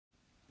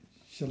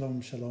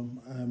Shalom,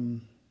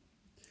 shalom.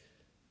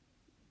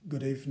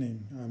 Good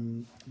evening.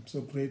 I'm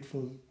so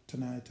grateful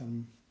tonight.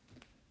 I'm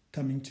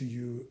coming to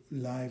you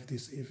live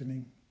this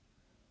evening.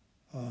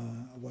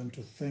 I want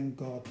to thank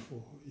God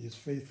for His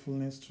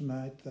faithfulness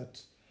tonight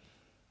that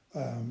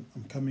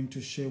I'm coming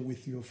to share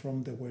with you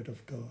from the Word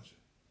of God.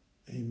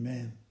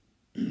 Amen.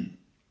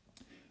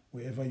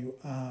 Wherever you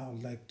are,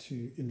 I'd like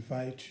to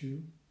invite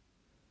you,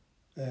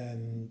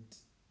 and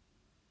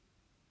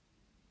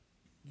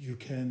you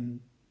can,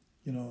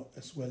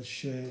 as well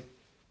share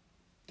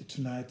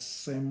tonight's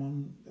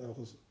sermon or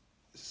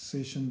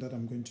session that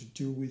I'm going to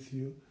do with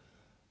you.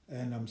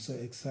 And I'm so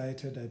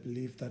excited. I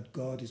believe that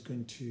God is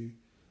going to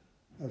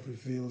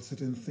reveal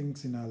certain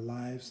things in our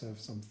lives. I have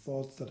some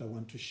thoughts that I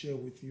want to share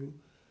with you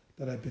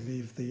that I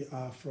believe they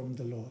are from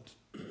the Lord.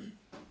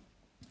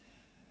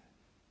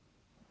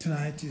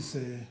 Tonight is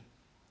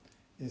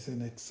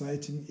an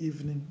exciting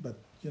evening, but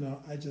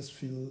I just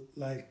feel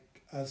like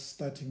us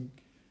starting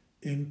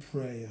in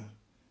prayer.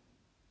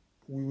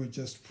 We were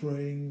just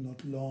praying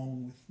not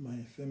long with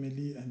my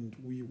family, and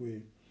we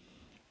were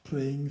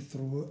praying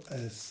through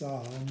a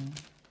Psalm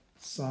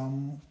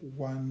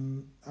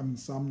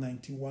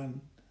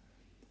 91,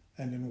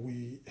 and then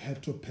we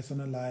had to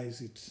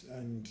personalize it.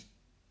 And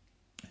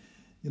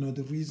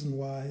the reason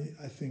why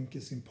I think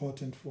it's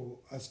important for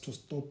us to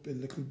stop a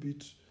little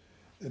bit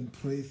and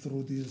pray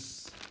through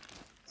these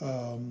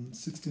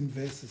 16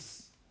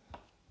 verses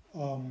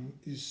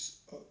is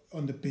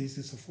on the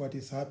basis of what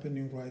is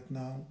happening right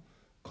now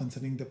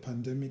concerning the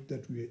pandemic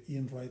that we are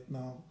in right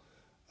now,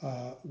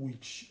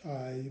 which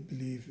I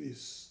believe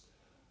is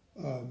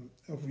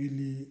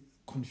really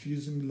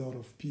confusing a lot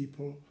of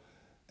people,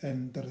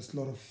 and there is a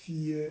lot of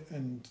fear.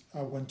 And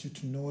I want you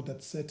to know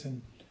that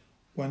Satan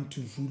wants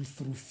to rule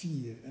through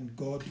fear and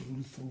God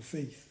rule through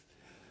faith.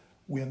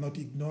 We are not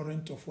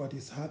ignorant of what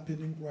is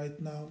happening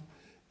right now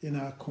in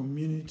our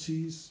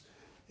communities,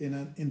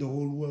 in the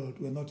whole world.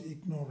 We're not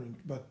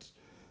ignorant, but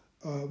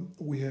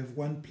we have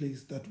one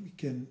place that we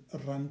can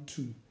run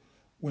to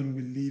when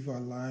we live our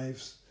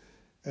lives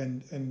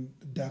and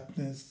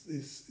darkness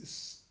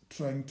is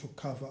trying to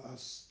cover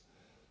us.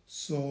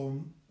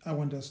 So I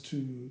want us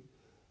to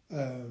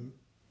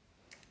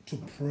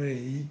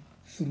pray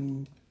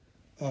through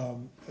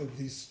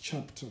this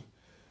chapter.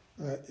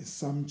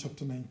 Psalm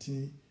chapter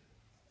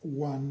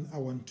 91, I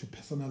want to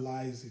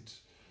personalize it,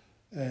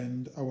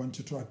 and I want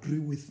you to agree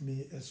with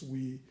me as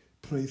we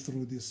pray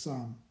through this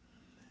psalm.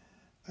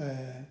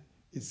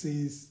 It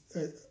says,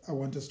 I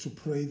want us to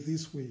pray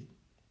this way.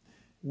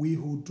 We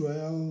who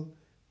dwell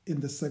in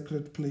the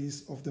sacred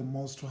place of the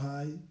Most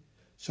High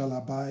shall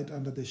abide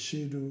under the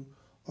shadow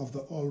of the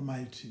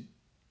Almighty.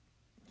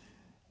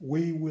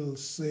 We will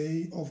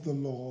say of the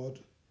Lord,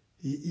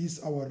 He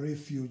is our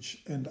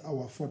refuge and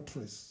our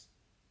fortress.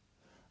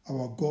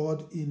 Our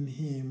God, in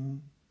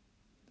Him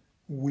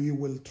we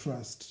will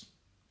trust.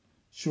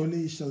 Surely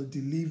He shall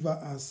deliver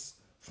us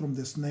from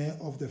the snare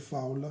of the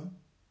fowler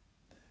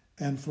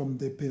and from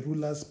the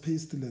perilous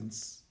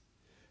pestilence.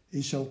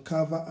 He shall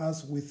cover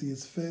us with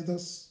His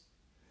feathers,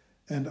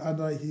 and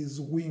under His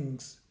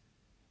wings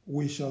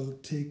we shall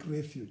take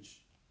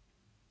refuge.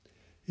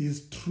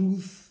 His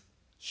truth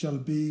shall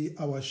be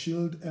our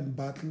shield and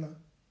buckler.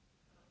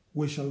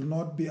 We shall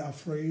not be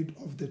afraid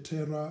of the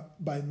terror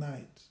by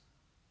night,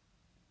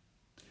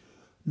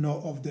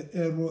 nor of the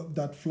arrow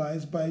that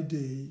flies by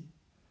day,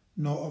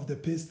 nor of the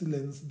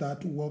pestilence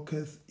that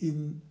walketh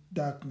in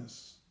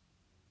darkness,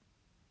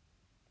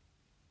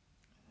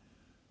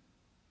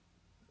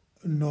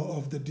 nor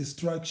of the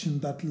destruction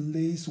that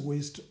lays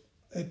waste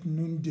at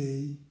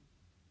noonday.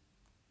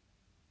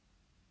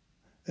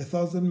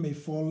 1,000 may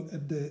fall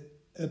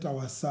at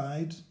our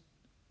side,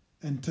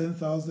 and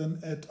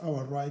 10,000 at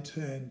our right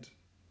hand,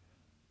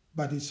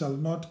 but it shall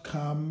not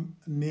come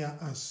near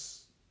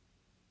us.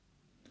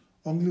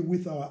 Only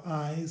with our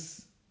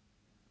eyes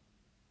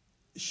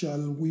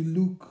shall we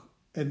look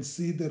and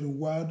see the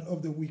reward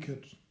of the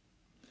wicked,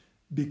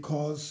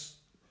 because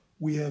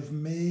we have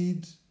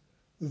made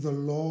the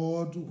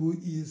Lord, who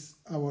is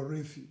our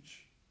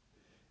refuge,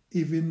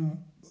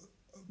 even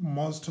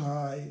Most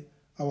High,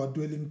 our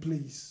dwelling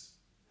place.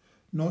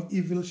 No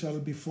evil shall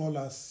befall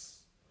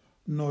us,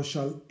 nor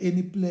shall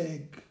any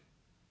plague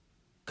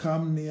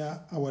come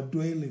near our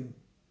dwelling.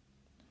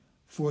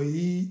 For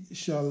He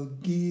shall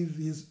give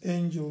His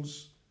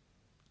angels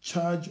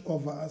charge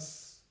over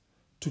us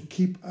to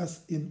keep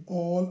us in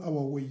all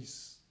our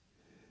ways.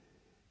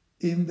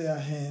 In their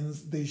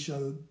hands they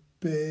shall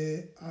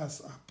bear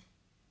us up,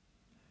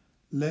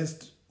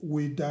 lest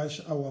we dash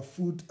our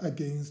foot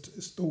against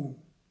a stone.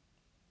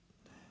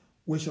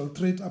 We shall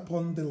tread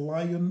upon the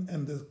lion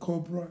and the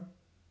cobra,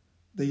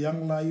 the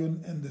young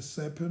lion and the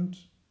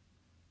serpent.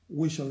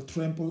 We shall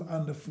trample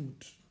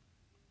underfoot.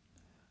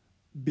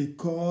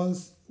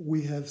 Because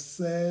we have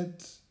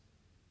set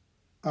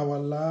our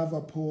love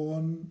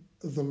upon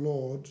the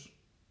Lord,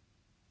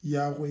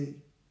 Yahweh,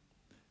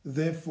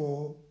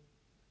 therefore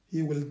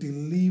He will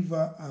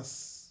deliver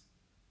us.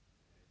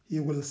 He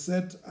will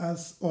set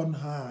us on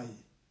high,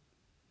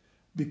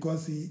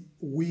 because He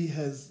we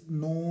has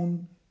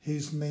known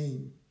his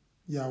name,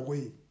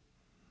 Yahweh.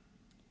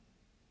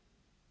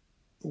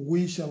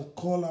 We shall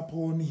call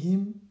upon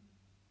him,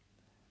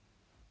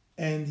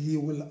 and he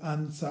will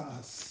answer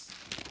us.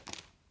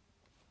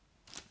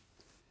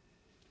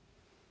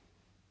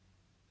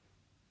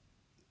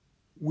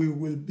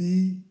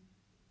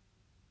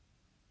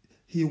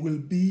 He will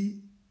be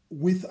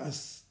with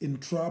us in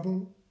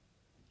trouble.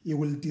 He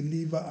will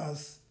deliver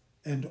us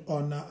and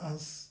honor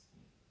us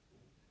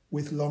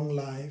with long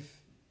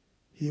life.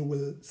 He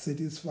will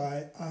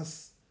satisfy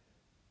us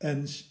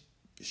and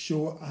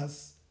show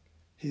us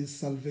his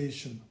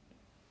salvation.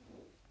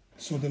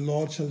 So the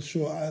Lord shall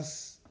show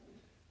us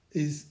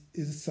his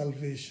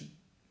salvation.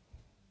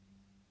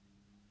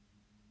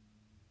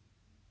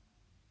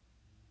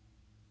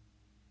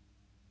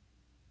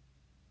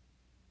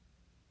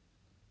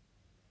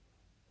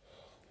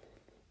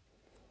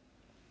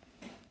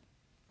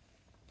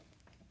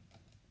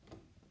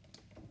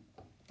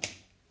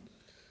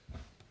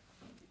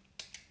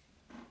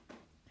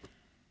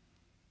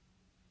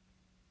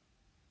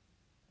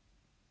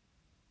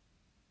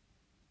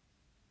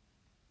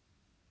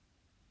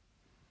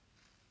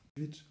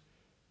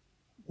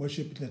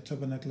 Worship in the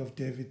Tabernacle of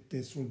David.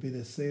 This will be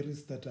the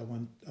series that I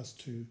want us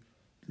to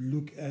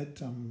look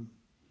at.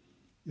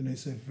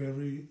 It's a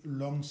very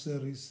long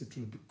series. It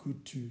will be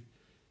good to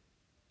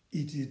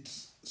eat it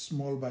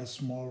small by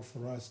small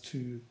for us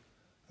to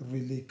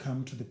really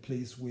come to the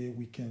place where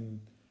we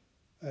can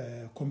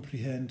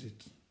comprehend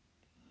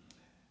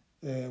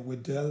it. We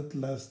dealt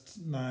last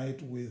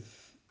night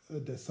with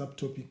the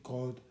subtopic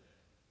called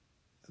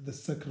the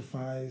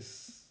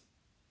sacrifice,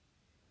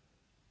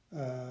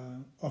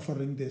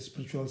 offering the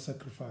spiritual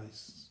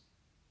sacrifice.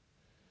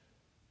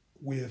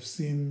 We have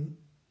seen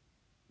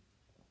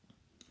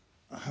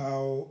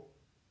how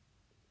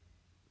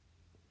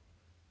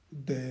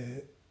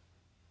the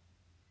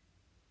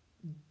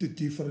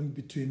difference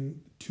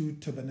between two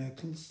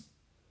tabernacles,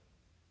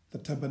 the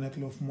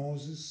tabernacle of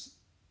Moses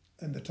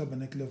and the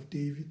tabernacle of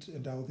David,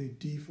 and how they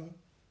differ.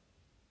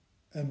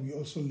 And we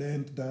also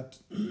learned that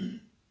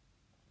in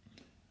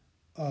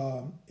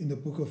the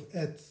book of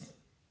Acts,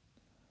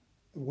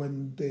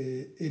 when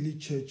the early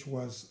church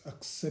was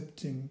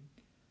accepting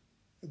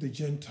the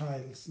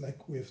Gentiles,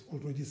 like we have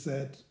already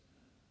said,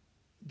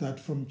 that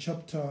from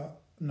chapter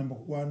number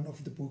 1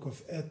 of the book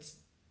of Acts,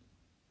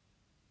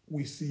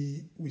 we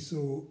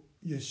saw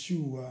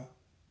Yeshua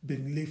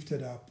being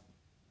lifted up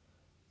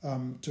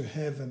to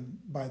heaven.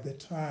 By the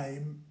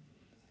time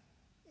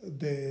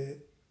the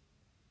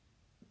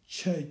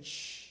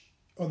church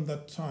on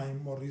that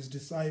time, or his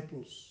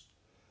disciples,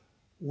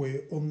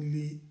 were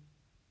only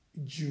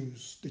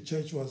Jews. The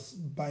church was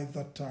by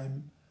that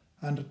time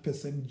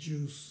 100%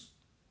 Jews,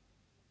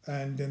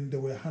 and then there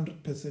were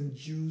 100%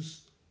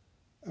 Jews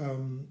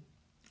from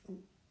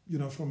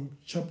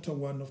chapter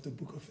 1 of the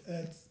book of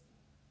Acts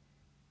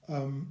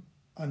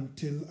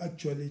until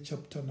actually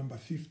chapter number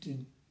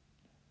 15.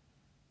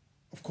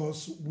 Of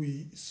course,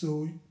 we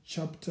saw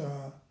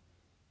chapter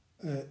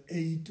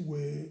 8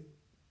 where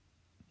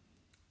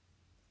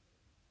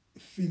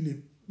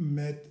Philip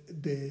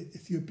met the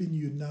Ethiopian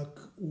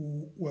eunuch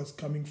who was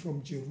coming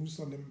from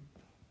Jerusalem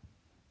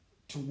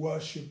to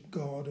worship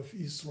God of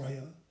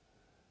Israel.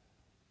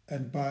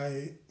 And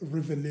by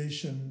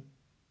revelation,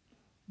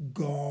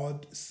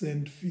 God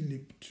sent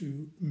Philip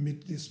to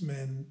meet this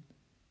man,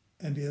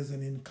 and he has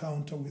an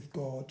encounter with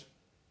God,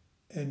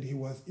 and he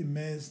was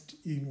immersed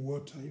in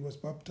water. He was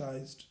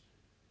baptized,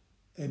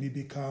 and he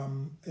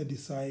became a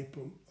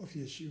disciple of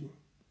Yeshua.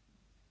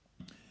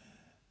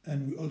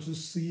 And we also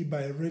see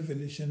by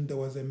revelation there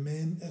was a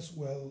man as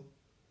well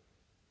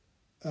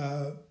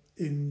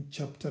in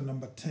chapter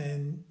number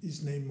 10.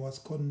 His name was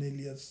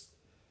Cornelius.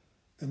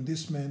 And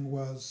this man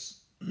was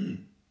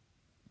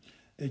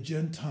a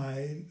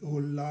Gentile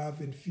who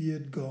loved and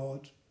feared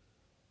God,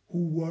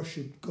 who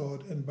worshipped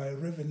God. And by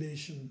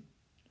revelation,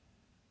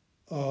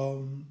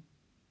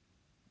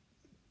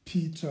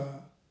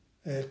 Peter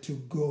had to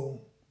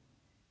go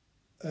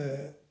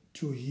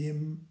to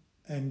him,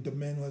 and the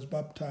man was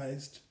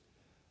baptized.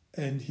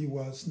 And he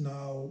was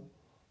now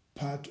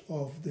part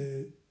of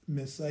the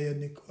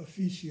Messianic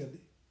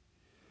officially.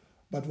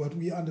 But what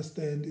we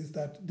understand is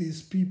that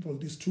these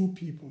two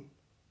people,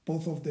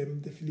 both of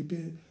them,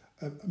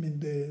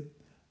 the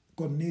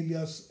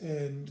Cornelius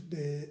and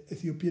the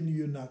Ethiopian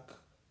eunuch,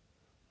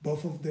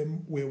 both of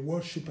them were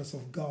worshippers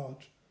of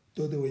God,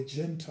 though they were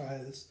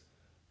Gentiles,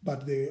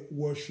 but they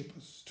were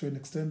worshippers, to an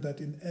extent that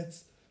in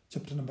Acts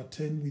chapter number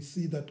 10, we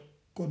see that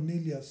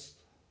Cornelius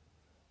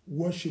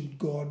worshipped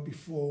God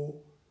before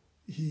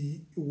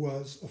he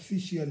was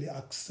officially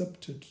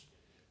accepted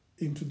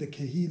into the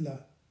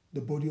Kehillah, the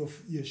body of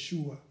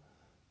Yeshua,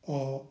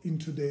 or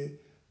into the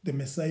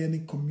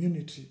Messianic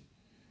community.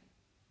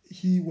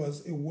 He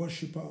was a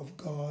worshipper of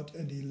God,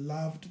 and he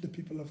loved the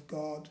people of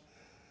God.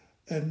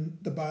 And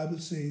the Bible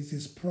says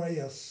his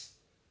prayers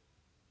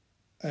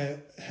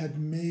had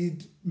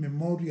made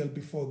memorial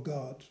before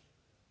God,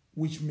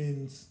 which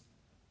means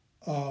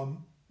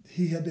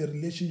he had a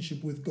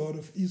relationship with God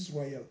of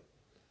Israel.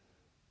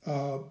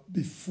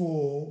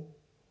 before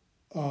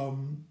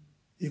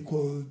he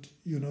could,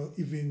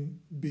 even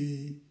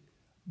be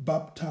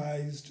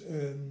baptized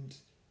and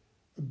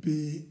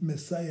be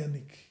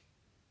messianic.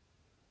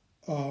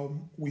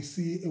 We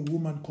see a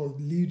woman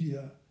called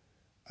Lydia,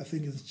 I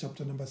think it's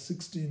chapter number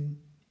 16.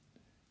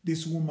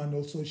 This woman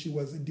also, she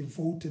was a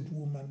devoted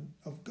woman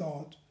of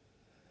God.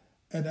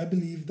 And I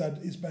believe that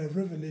is by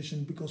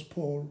revelation, because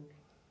Paul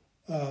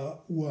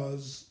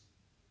was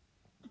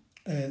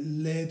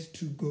led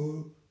to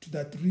go to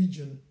that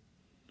region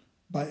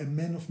by a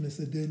man of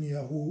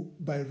Macedonia who,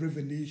 by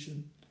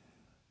revelation,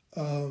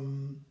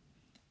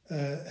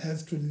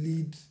 has to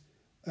lead,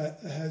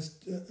 has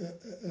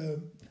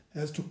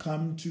to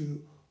come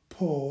to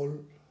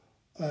Paul,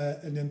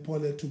 and then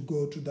Paul had to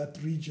go to that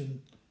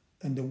region,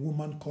 and a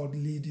woman called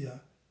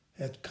Lydia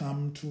had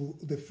come to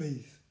the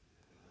faith.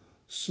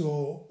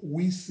 So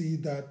we see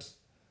that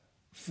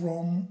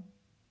from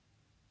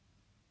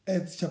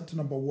Acts chapter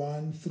number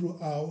 1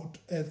 throughout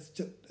Acts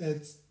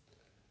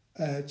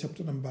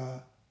chapter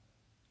number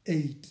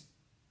 8,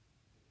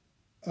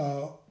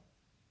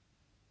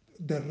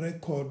 the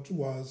record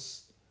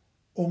was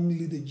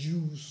only the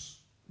Jews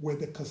were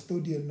the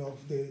custodian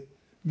of the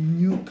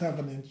New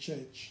Covenant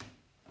Church.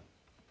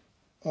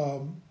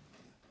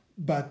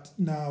 But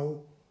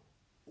now,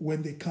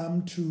 when they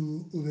come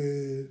to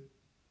the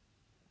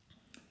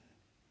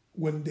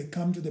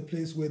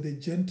place where the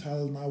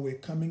Gentiles now were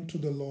coming to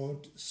the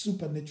Lord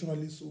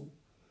supernaturally, so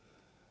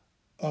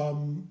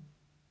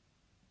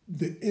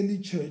the early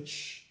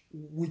church,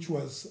 which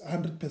was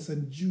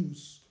 100%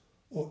 Jews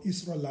or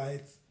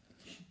Israelites,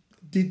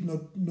 did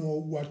not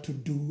know what to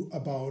do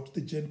about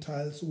the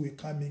Gentiles who were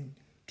coming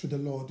to the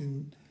Lord.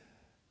 In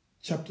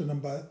chapter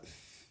number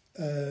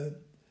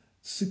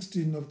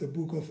 16 of the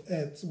book of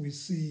Acts, we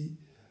see,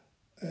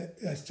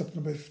 as chapter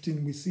number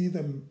 15, we see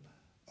them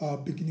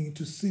beginning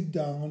to sit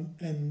down,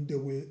 and they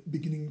were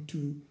beginning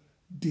to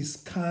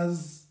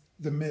discuss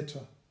the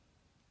matter.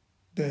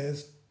 There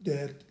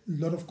had a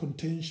lot of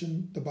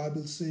contention. The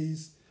Bible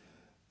says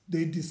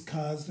they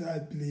discussed, I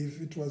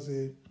believe it was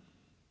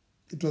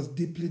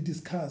deeply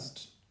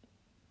discussed,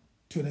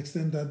 to an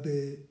extent that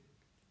the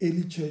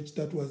early church,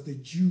 that was the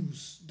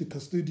Jews, the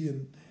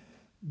custodian,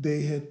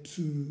 they had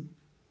to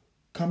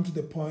come to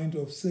the point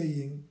of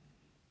saying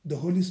the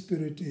Holy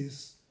Spirit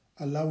is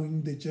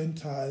allowing the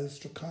Gentiles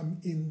to come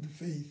in the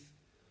faith.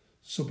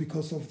 So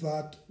because of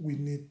that, we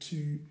need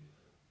to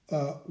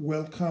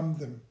welcome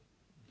them.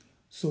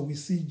 So we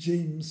see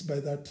James, by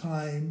that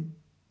time,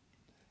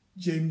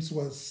 James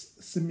was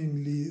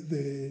seemingly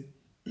the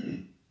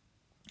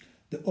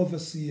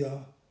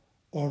overseer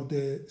or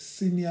the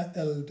senior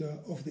elder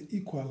of the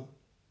equal.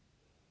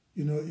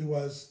 He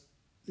was,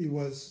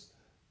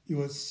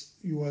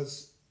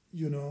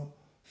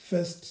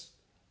 first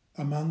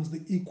amongst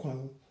the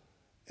equal,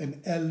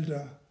 an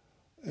elder,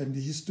 and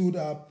he stood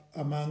up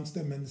amongst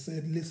them and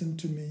said, "Listen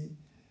to me."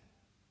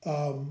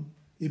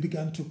 He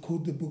began to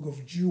quote the book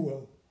of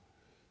Joel.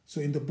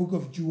 So in the book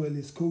of Joel,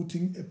 he's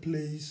quoting a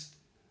place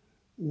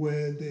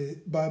where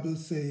the Bible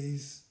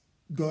says,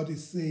 God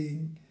is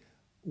saying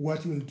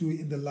what he will do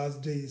in the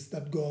last days,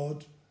 that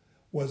God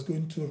was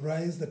going to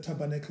rise the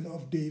tabernacle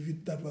of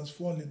David that was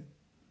fallen.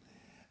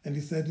 And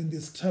he said, in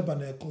this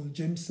tabernacle,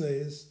 James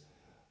says,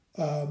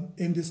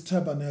 in this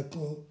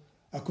tabernacle,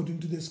 according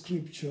to the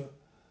scripture,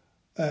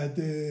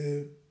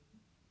 it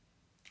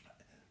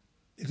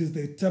is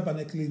the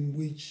tabernacle in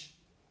which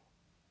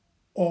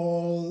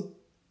all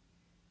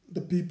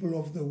the people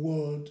of the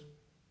world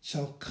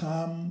shall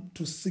come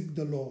to seek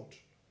the Lord.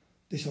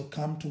 They shall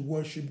come to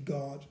worship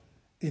God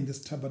in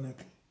this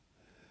tabernacle.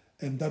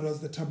 And that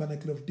was the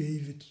tabernacle of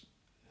David.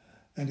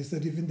 And he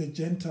said, even the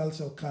Gentiles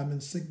shall come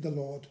and seek the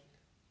Lord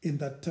in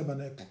that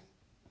tabernacle.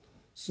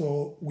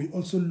 So we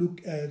also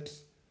look at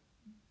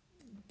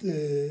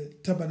the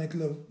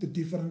tabernacle of the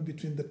difference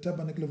between the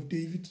tabernacle of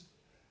David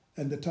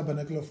and the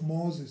tabernacle of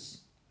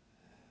Moses.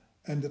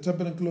 And the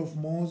tabernacle of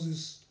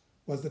Moses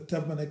was the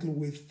tabernacle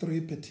with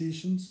 3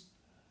 petitions.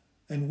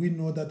 And we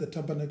know that the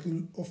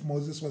tabernacle of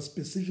Moses was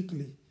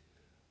specifically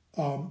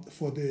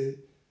for the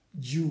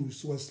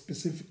Jews,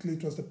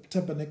 it was the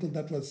tabernacle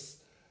that was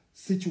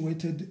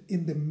situated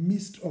in the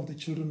midst of the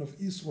children of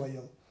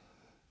Israel.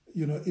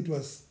 It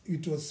was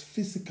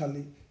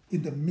physically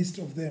in the midst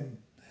of them,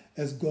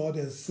 as God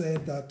has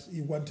said that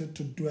he wanted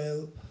to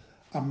dwell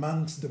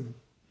amongst them.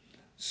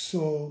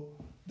 So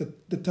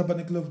the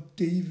tabernacle of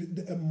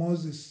David,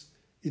 Moses,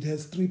 it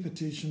has 3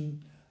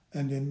 petitions,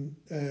 and then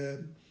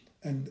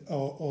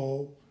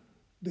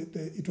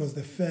it was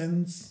the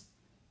fence,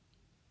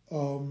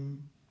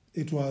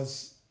 it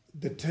was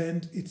the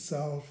tent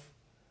itself,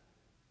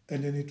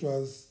 and then it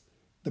was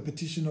the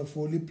petition of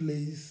holy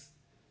place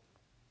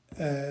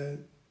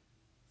and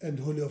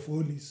holy of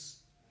holies.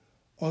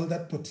 All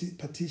that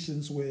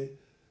petitions were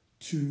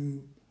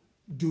to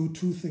do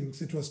 2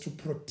 things. It was to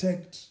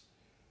protect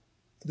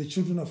the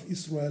children of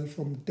Israel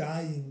from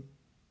dying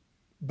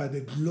by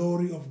the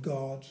glory of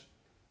God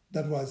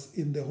that was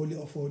in the Holy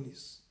of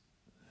Holies.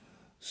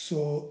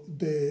 So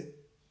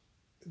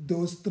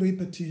those 3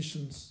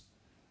 petitions,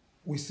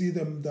 we see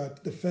them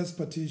that the first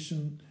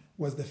partition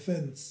was the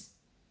fence.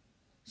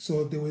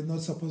 So they were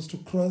not supposed to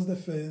cross the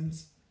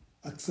fence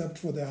except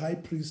for the high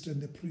priest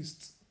and the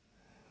priests.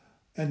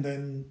 And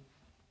then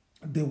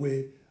they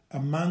were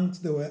around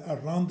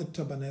the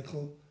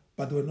tabernacle,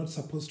 but they were not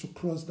supposed to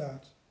cross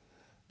that.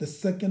 The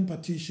second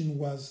partition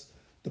was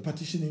the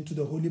partition into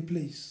the holy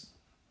place.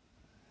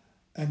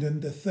 And then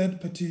the third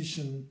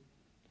partition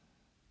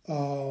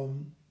was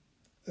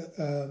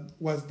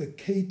the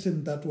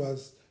curtain that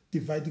was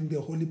dividing the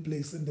holy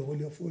place and the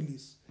Holy of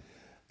Holies.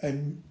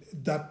 And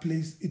that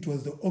place, it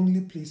was the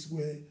only place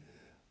where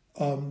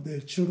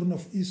the children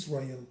of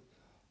Israel,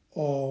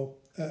 or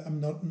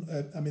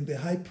the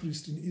high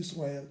priest in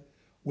Israel,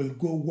 will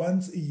go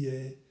once a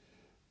year,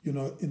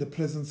 in the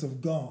presence of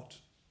God.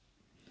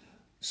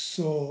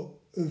 So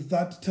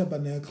that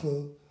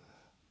tabernacle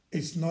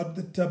is not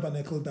the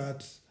tabernacle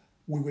that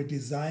we were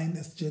designed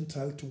as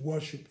Gentiles to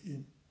worship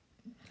in.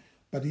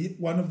 But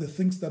one of the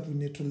things that we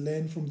need to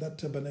learn from that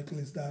tabernacle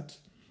is that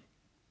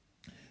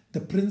the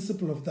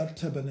principle of that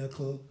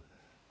tabernacle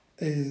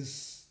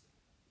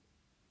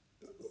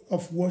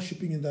of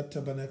worshiping in that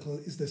tabernacle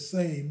is the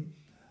same,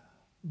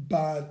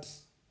 but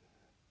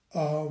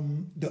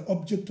the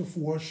object of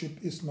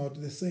worship is not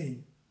the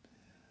same.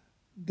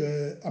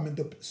 The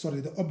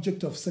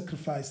object of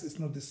sacrifice is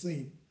not the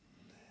same.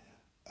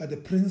 The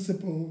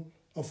principle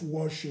of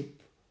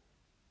worship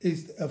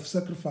of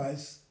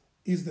sacrifice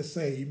is the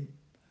same,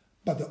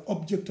 but the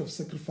object of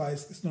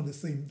sacrifice is not the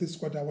same. This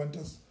is what I want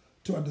us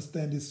to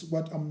understand, is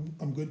what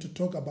I'm going to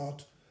talk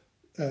about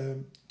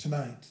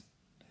tonight.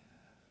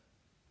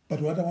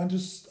 But what I want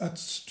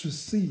us to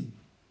see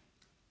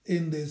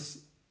in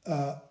this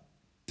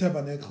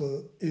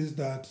tabernacle is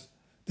that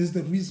this is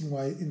the reason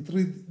why in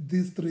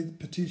these three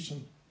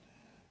petitions,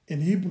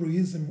 in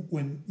Hebrewism,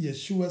 when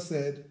Yeshua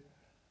said,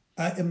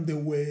 I am the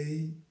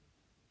way,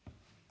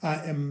 I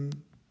am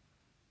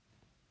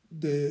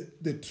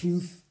the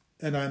truth,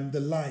 and I am the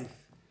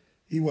life,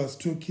 he was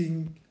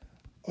talking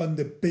on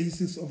the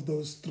basis of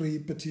those three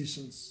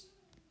petitions.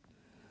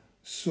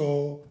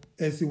 So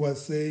as he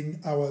was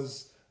saying, I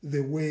was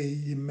the way,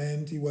 he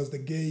meant he was the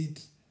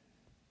gate.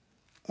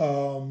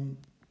 On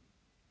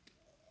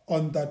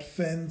that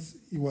fence,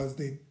 he was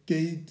the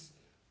gate,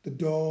 the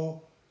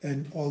door,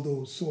 and all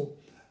those. So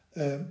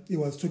he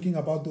was talking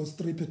about those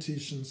three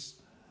petitions.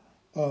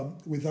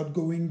 Without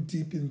going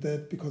deep in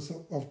that because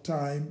of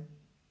time,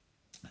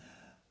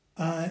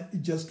 I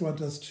just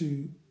want us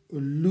to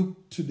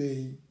look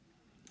today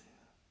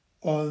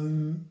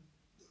on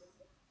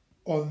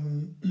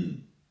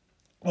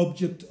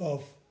object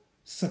of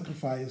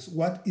sacrifice.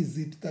 What is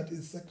it that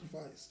is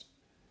sacrificed?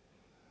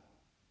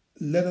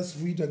 Let us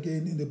read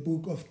again in the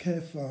book of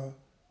Kepha,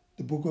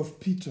 the book of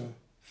Peter,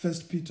 1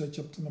 Peter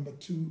chapter number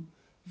 2,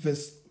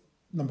 verse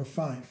number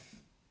 5,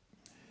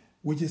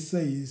 which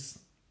says,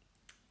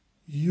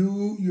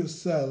 you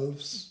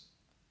yourselves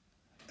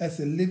as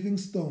a living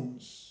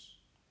stones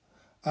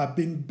are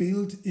being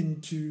built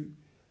into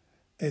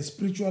a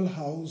spiritual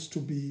house to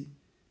be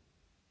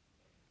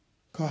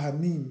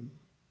Kohanim,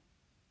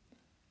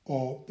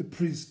 or the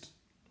priest,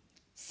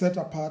 set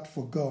apart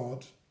for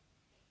God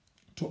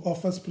to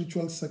offer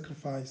spiritual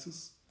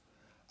sacrifices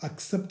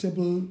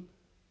acceptable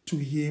to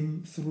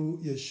him through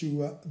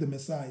Yeshua the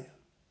Messiah.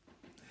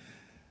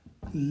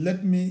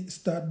 Let me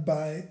start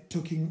by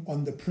talking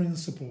on the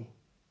principle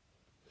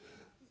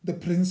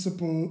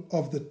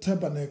of the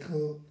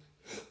tabernacle,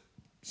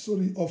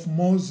 of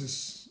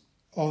Moses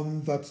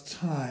on that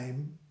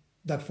time,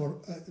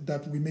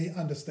 that we may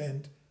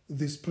understand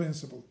this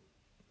principle.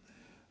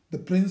 The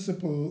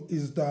principle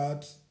is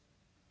that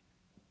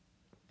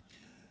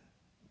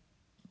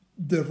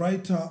the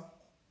writer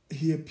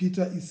here,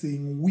 Peter, is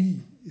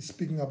saying is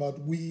speaking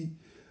about we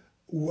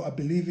who are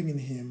believing in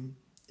him,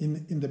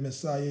 in the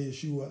Messiah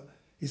Yeshua.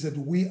 He said,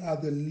 we are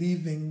the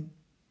living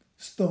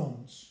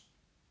stones.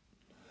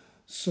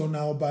 So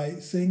now by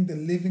saying the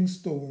living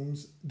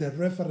stones, the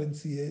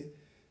reference here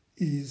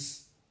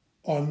is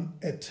on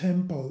a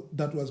temple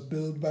that was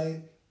built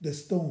by the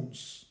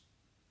stones.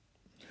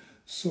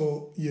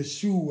 So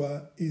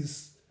Yeshua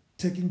is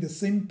taking the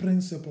same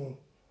principle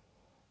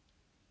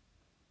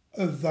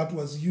that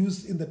was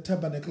used in the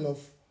tabernacle of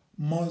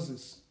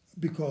Moses,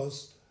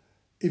 because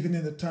even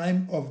in the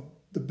time of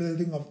the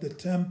building of the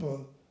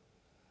temple,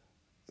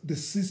 the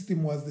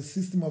system was the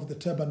system of the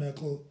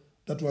tabernacle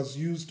that was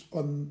used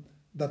on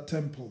that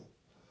temple.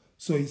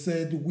 So he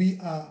said, we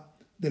are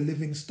the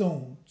living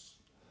stones.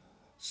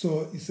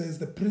 So he says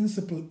the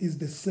principle is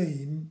the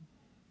same,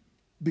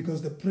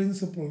 because the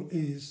principle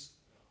is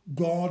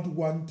God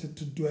wanted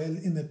to dwell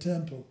in the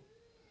temple.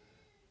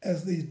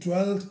 As they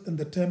dwelt in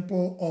the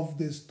temple of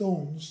the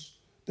stones,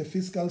 the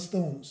physical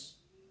stones.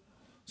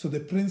 So the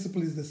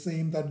principle is the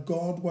same, that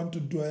God wants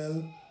to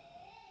dwell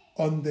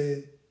on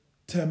the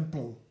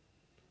temple,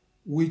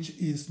 which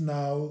is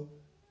now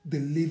the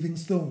living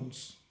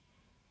stones.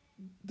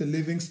 The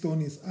living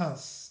stone is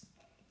us.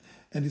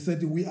 And he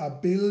said we are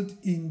built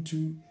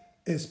into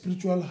a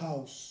spiritual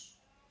house.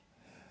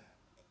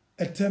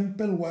 A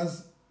temple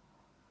was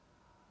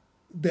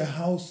the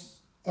house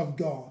of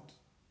God.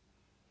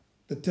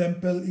 The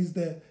temple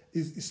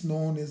is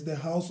known as the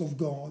house of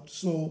God.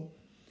 So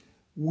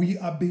we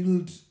are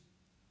built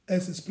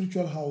as a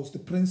spiritual house. The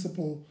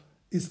principle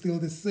is still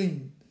the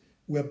same.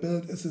 We are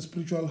built as a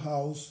spiritual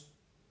house,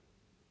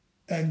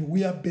 and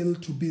we are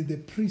built to be the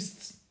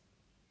priests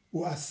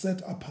who are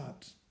set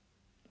apart.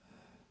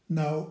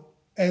 Now,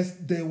 as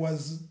there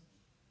was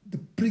the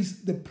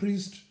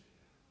priest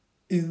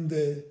in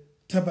the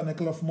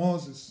tabernacle of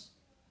Moses,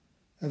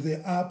 and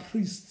there are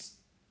priests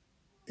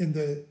in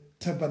the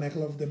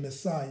tabernacle of the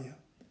Messiah,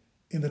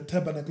 in the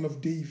tabernacle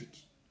of David.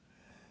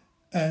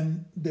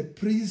 And the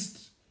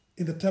priests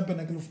in the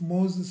tabernacle of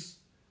Moses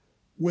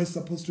were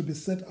supposed to be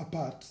set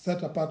apart.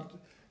 Set apart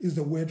is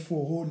the word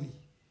for holy.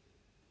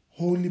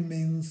 Holy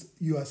means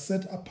you are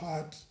set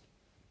apart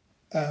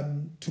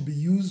to be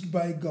used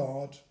by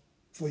God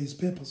for his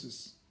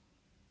purposes.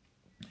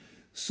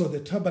 So the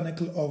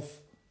tabernacle of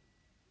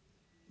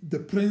the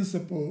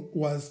principle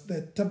was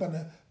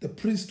the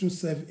priests who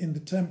serve in the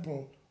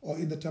temple or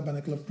in the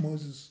tabernacle of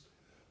Moses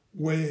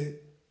were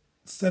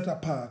set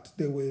apart.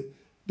 They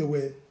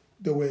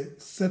were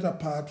set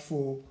apart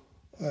for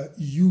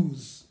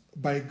use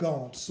by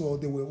God, so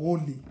they were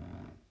holy.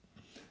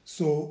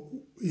 So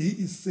he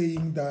is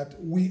saying that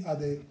we are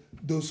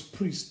those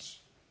priests,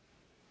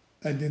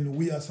 and then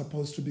we are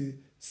supposed to be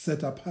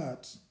set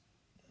apart.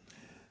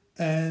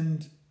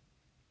 And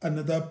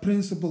another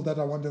principle that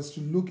I want us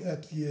to look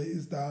at here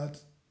is that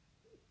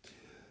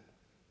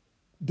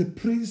the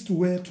priests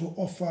were to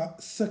offer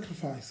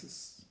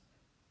sacrifices.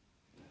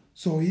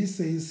 So he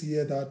says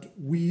here that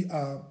we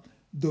are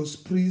those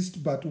priests,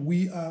 but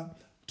we are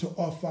to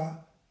offer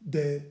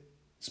the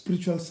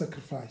spiritual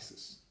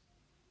sacrifices.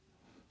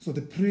 So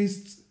the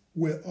priests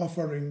were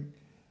offering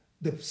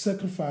the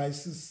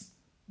sacrifices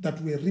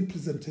that were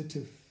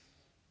representative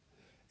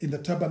in the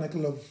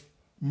tabernacle of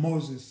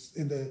Moses,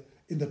 in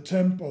the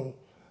temple.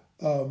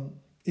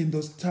 In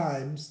those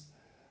times,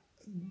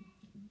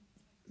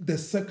 the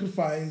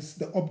sacrifice,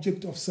 the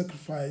object of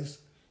sacrifice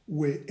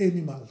were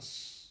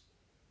animals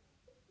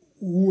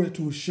who were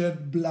to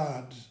shed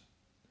blood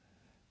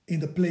in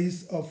the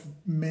place of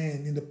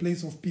men, in the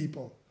place of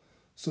people.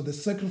 So the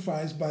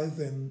sacrifice by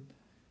them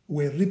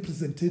were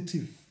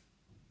representative,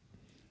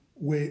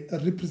 were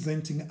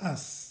representing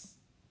us.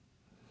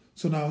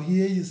 So now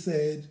here he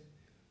said,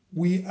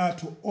 we are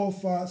to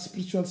offer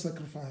spiritual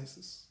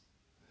sacrifices.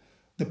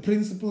 The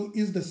principle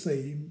is the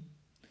same.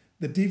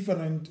 The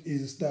difference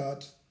is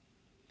that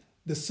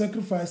the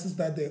sacrifices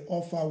that they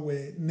offer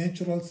were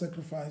natural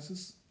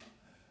sacrifices,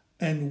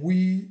 and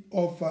we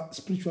offer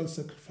spiritual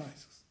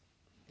sacrifices.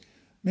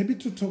 Maybe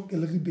to talk a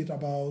little bit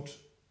about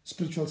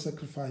spiritual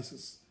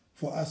sacrifices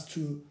for us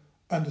to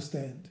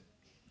understand.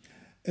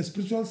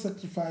 Spiritual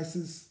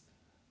sacrifices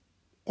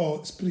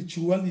or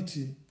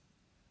spirituality,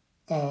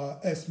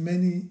 as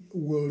many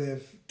will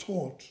have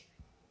taught,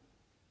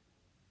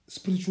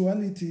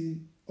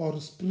 spirituality or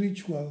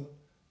spiritual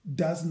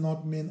does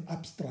not mean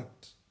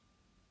abstract.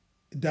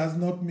 It does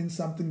not mean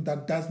something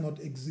that does not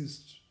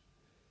exist.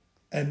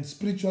 And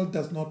spiritual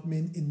does not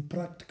mean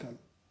impractical.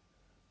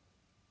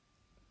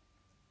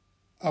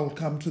 I will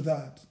come to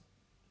that.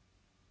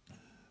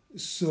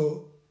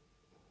 So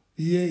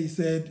here he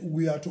said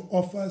we are to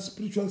offer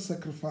spiritual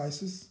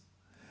sacrifices,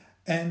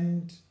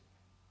 and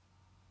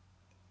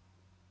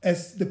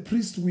as the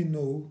priest we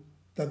know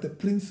that the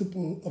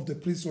principle of the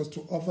priest was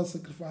to offer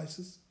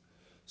sacrifices,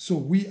 so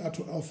we are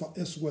to offer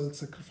as well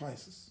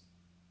sacrifices.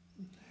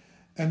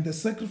 And the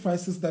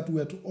sacrifices that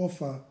we are to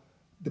offer,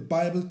 the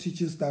Bible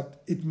teaches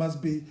that it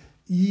must be,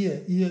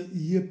 here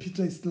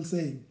Peter is still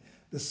saying,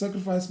 the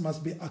sacrifice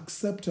must be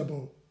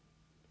acceptable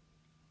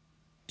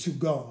to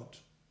God.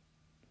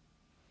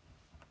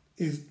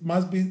 It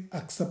must be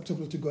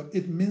acceptable to God.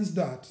 It means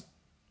that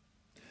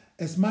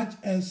as much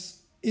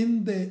as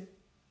in the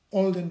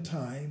olden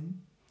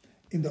time,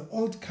 in the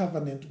old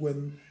covenant,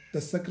 when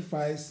the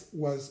sacrifice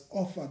was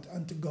offered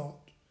unto God,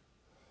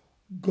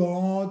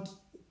 God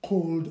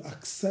could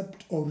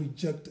accept or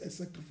reject a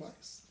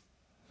sacrifice.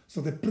 So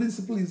the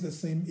principle is the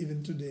same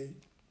even today,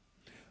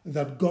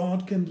 that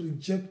God can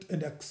reject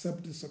and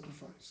accept the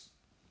sacrifice.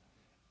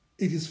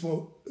 It is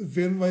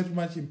very, very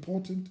much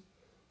important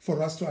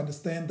for us to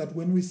understand that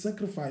when we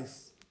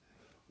sacrifice,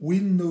 we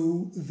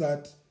know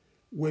that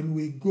when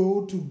we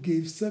go to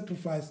give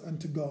sacrifice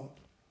unto God,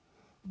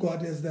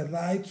 God has the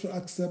right to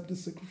accept the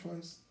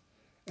sacrifice,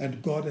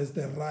 and God has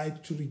the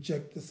right to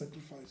reject the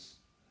sacrifice.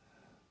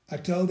 I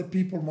tell the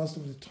people most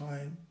of the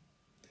time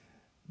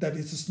that it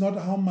is not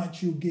how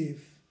much you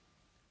give,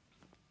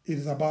 it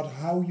is about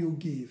how you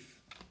give.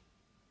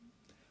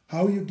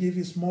 How you give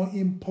is more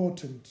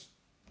important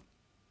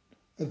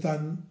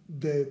than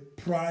the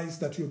price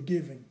that you're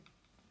giving.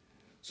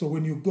 So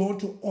when you go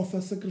to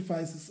offer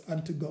sacrifices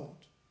unto God,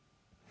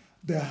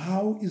 the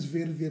how is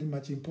very, very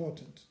much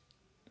important.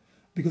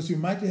 Because you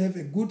might have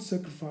a good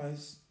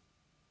sacrifice,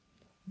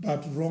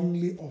 but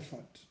wrongly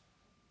offered.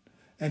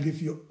 And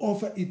if you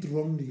offer it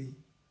wrongly,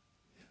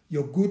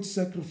 your good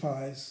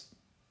sacrifice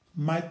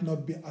might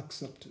not be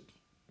accepted.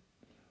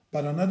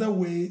 But another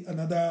way, in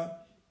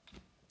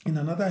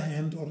another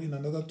hand or in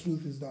another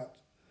truth is that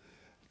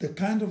the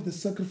kind of the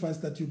sacrifice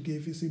that you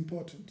give is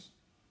important.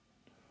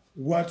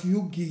 What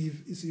you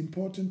give is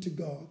important to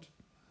God,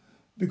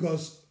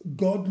 because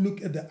God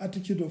look at the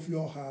attitude of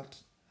your heart,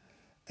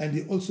 and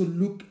He also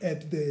look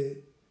at the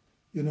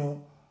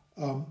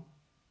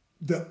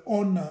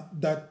honor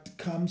that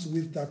comes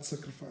with that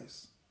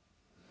sacrifice.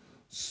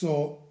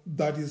 So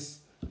that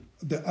is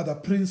the other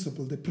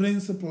principle. The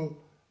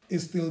principle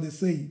is still the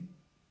same.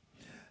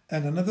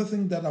 And another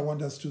thing that I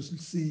want us to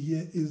see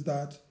here is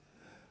that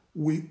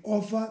we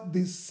offer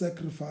this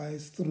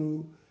sacrifice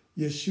through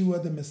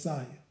Yeshua the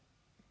Messiah.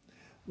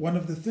 One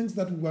of the things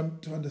that we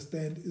want to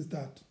understand is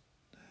that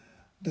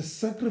the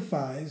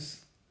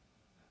sacrifice,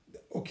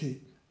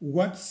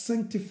 what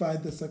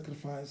sanctified the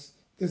sacrifice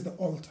is the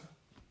altar.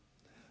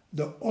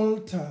 The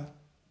altar,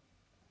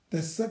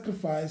 the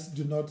sacrifice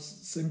do not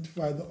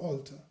sanctify the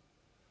altar.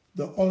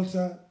 The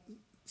altar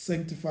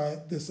sanctifies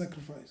the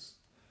sacrifice.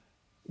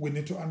 We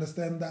need to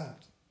understand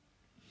that.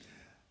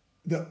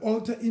 The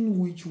altar in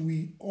which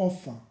we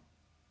offer,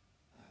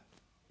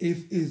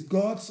 if is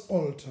God's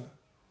altar,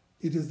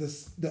 it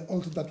is the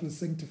altar that will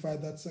sanctify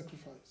that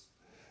sacrifice.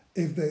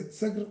 If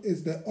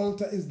the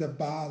altar is the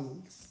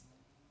Baal's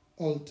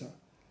altar,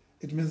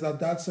 it means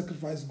that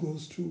sacrifice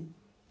goes to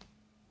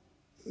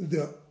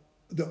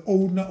the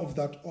owner of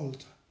that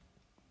altar.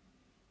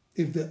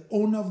 If the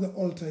owner of the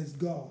altar is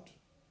God,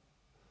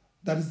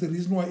 that is the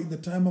reason why in the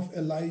time of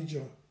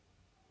Elijah,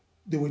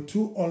 there were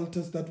two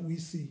altars that we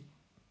see.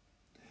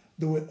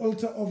 There were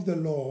altar of the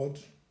Lord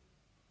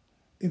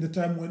in the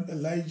time when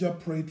Elijah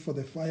prayed for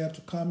the fire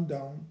to come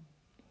down,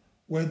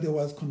 where there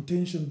was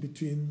contention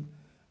between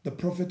the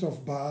prophet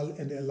of Baal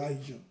and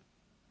Elijah.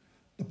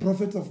 The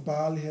prophet of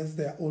Baal has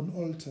their own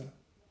altar,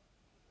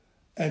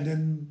 and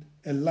then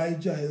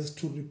Elijah has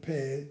to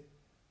repair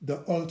the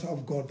altar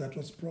of God that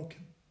was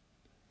broken,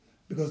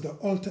 because the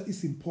altar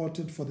is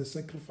important for the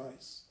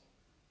sacrifice.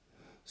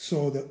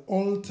 So the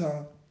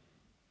altar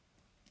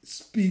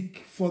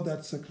speak for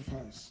that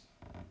sacrifice.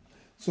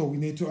 So we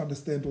need to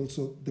understand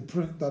also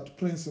that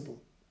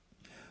principle.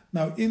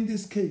 Now, in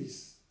this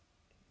case,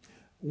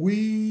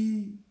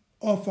 we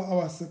offer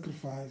our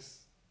sacrifice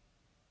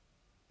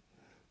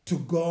to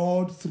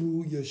God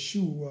through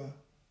Yeshua,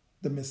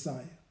 the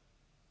Messiah.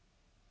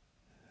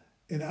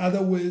 In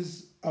other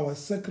words, our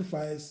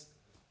sacrifice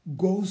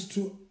goes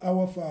to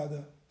our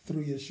Father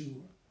through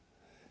Yeshua.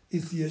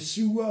 It's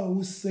Yeshua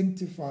who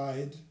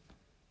sanctified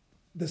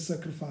the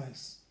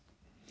sacrifice.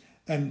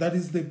 And that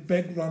is the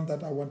background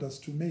that I want us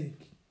to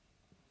make.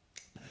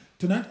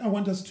 Tonight, I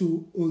want us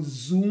to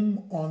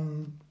zoom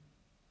on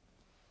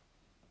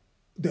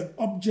the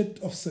object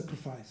of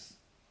sacrifice.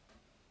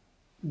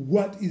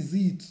 What is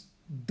it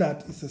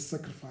that is a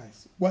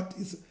sacrifice? What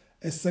is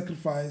a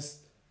sacrifice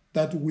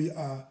that we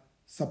are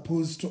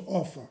supposed to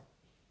offer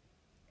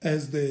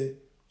as the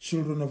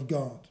children of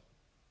God?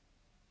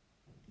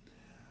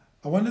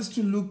 I want us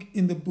to look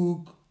in the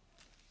book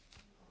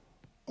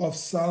of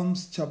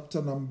Psalms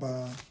chapter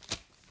number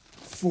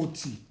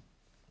 40.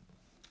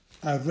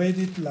 I read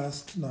it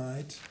last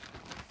night,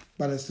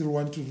 but I still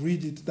want to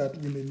read it that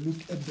we may look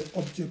at the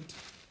object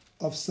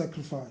of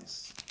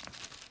sacrifice.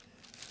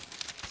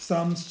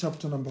 Psalms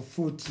chapter number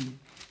 40,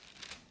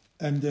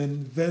 and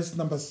then verse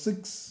number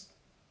 6.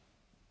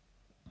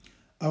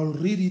 I will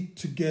read it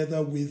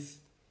together with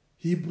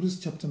Hebrews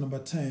chapter number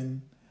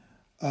 10,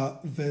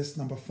 verse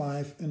number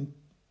 5 and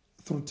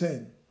through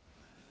 10.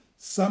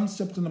 Psalms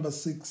chapter number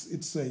 6,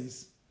 it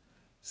says,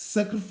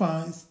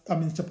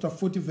 chapter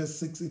 40, verse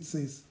 6, it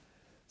says,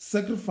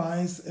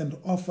 sacrifice and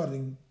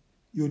offering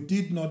you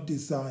did not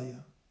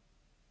desire.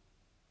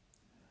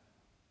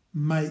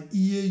 My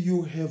ear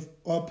you have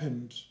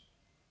opened.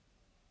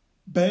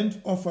 Burnt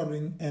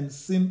offering and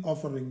sin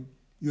offering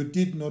you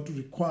did not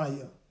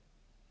require.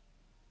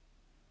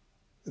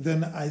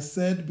 Then I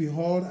said,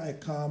 behold, I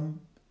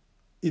come.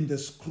 In the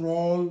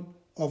scroll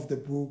of the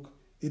book,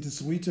 it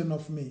is written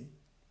of me.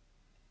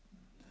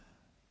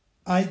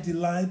 I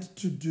delight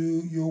to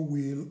do your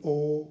will,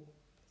 O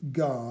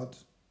God,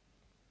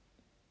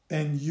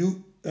 and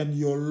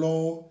your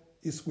law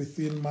is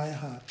within my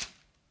heart.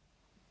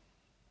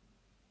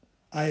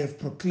 I have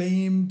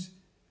proclaimed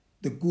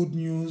the good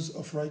news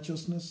of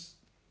righteousness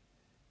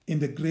in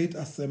the great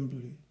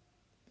assembly.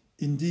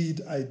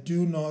 Indeed, I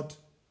do not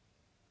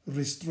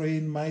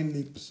restrain my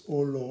lips, O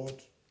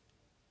Lord.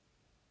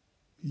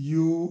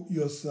 You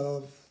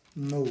yourself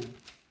know.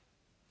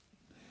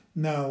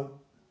 Now,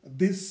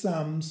 these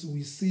Psalms,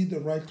 we see the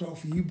writer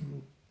of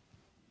Hebrew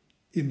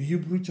in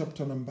Hebrew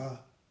chapter number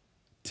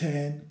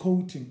 10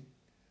 quoting.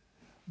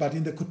 But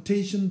in the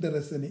quotation, there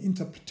is an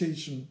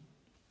interpretation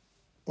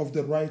of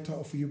the writer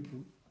of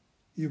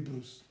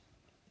Hebrews.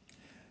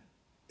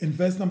 In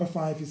verse number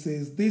 5, he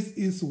says, this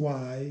is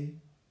why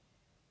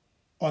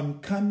on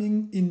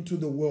coming into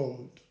the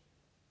world,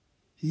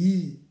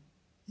 he,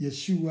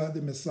 Yeshua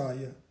the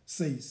Messiah,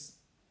 says,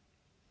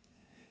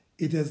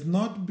 it has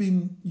not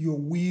been your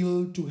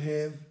will to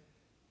have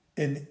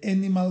an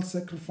animal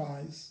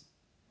sacrifice,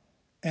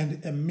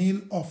 and a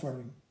meal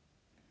offering.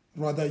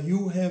 Rather,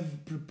 you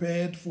have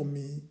prepared for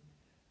me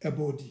a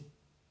body.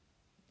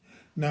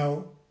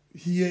 Now,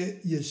 here,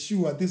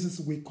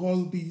 Yeshua, we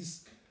call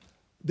this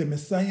the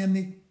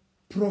Messianic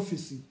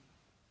prophecy.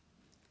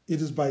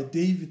 It is by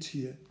David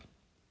here.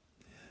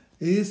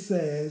 He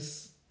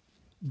says,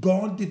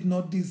 God did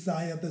not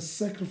desire the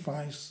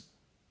sacrifice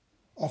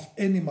of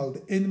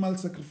the animal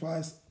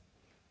sacrifice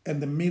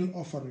and the meal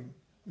offering.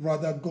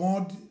 Rather,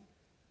 God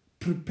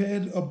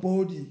prepared a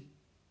body.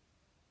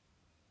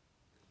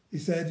 He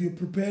said, you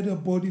prepared a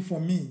body for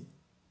me.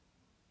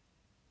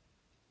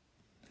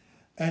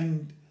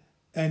 And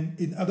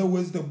in other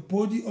words, the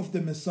body of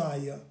the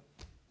Messiah,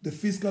 the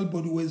physical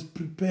body, was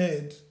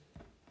prepared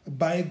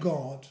by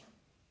God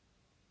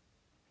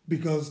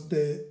because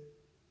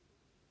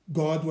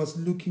God was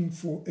looking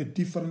for a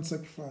different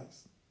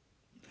sacrifice.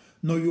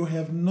 No, you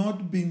have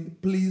not been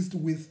pleased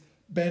with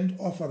burnt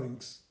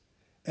offerings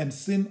and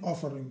sin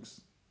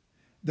offerings.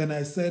 Then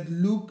I said,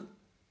 look,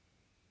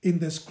 in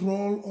the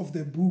scroll of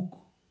the book,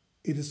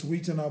 it is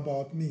written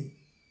about me.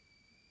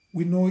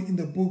 We know in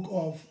the book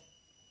of,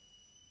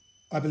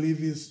 I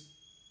believe it's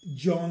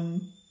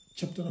John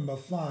chapter number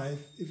 5,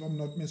 if I'm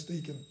not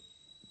mistaken,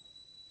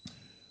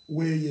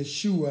 where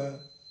Yeshua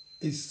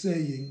is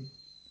saying,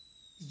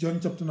 John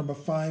chapter number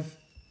 5,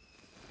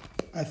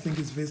 I think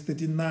it's verse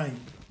 39.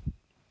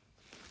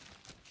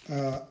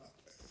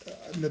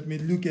 Let me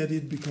look at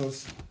it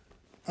because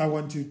I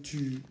want you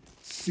to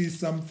see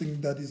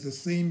something that is the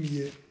same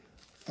here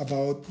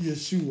about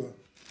Yeshua.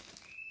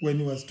 When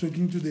he was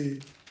talking to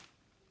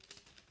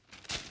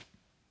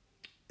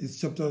it's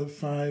chapter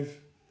 5,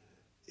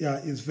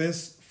 it's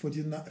verse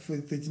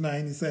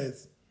 39, he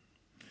says,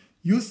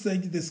 you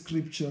search the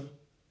scripture,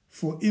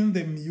 for in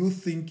them you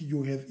think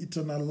you have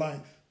eternal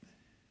life,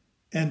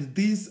 and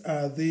these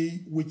are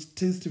they which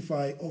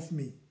testify of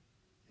me.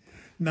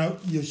 Now,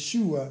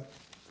 Yeshua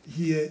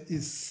here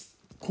is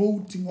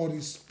quoting or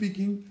is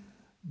speaking,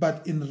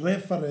 but in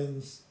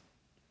reference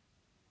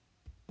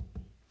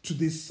to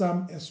this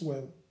psalm as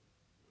well.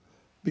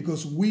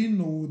 Because we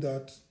know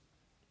that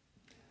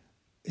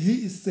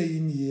he is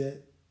saying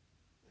here,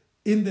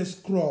 in the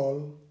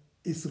scroll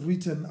is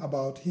written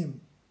about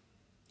him.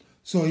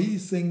 So he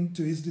is saying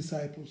to his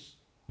disciples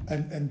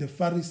and the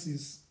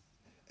Pharisees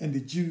and the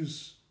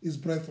Jews, his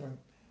brethren,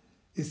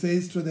 he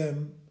says to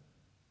them,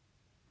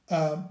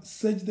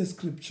 search the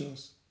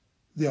scriptures,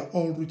 they are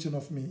all written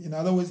of me. In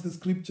other words, the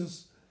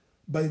scriptures,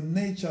 by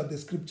nature, the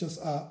scriptures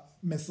are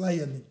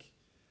messianic.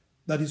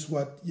 That is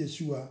what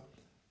Yeshua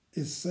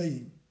is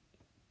saying.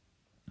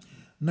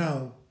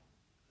 Now,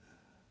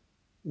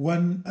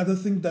 one other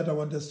thing that I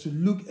want us to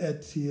look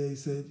at here, he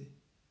said,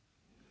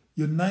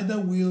 you neither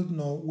willed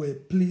nor were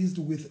pleased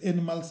with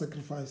animal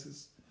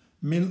sacrifices,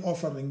 meal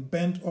offering,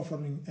 burnt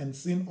offering, and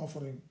sin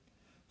offering,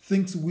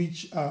 things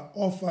which are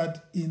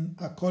offered in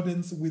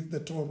accordance with the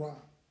Torah.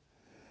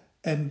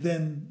 And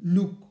then,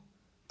 look,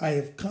 I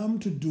have come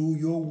to do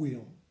your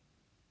will.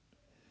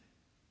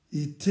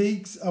 He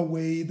takes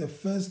away the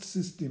first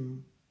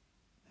system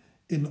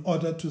in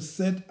order to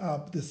set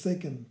up the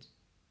second.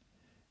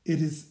 It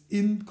is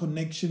in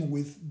connection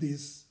with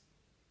this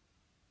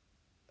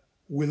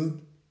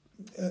will,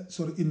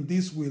 in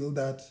this will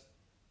that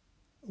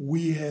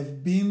we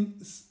have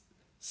been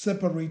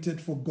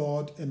separated for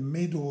God and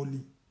made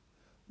holy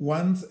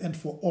once and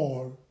for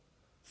all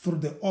through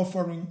the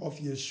offering of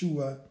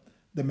Yeshua,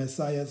 the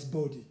Messiah's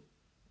body.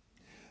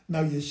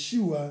 Now,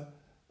 Yeshua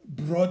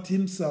brought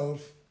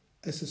himself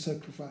as a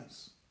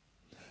sacrifice.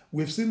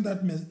 We've seen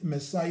that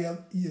Messiah,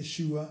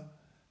 Yeshua,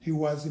 he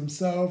was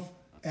himself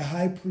a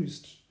high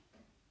priest.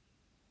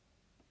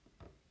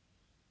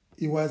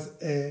 He was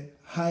a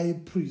high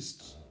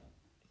priest.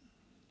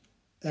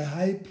 A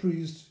high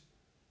priest,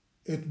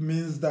 it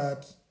means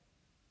that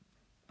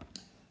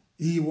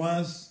he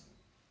was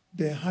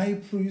the high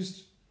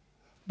priest,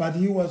 but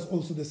he was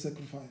also the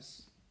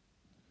sacrifice.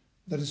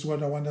 That is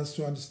what I want us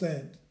to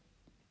understand.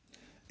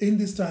 In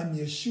this time,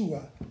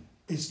 Yeshua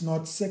is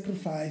not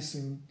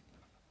sacrificing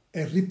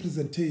a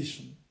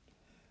representation,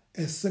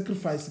 as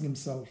sacrificing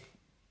himself.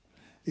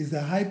 Is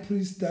the high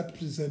priest that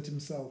presents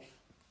himself.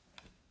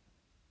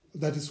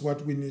 That is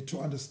what we need to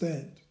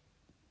understand.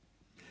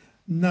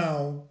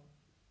 Now,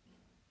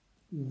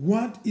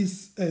 what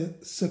is a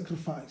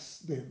sacrifice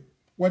then?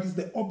 What is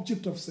the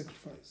object of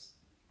sacrifice?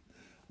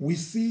 We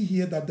see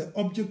here that the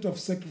object of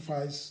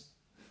sacrifice,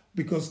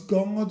 because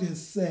God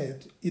has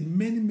said in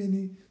many,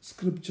 many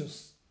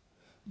scriptures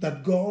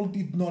that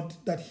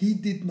he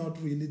did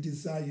not really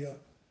desire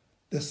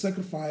the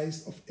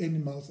sacrifice of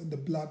animals and the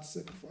blood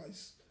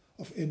sacrifice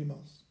of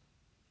animals.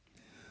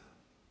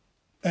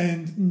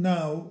 And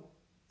now,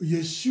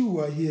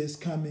 Yeshua here is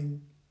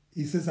coming.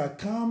 He says, I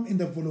come in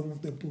the volume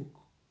of the book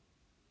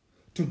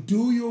to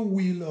do your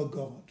will, O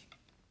God.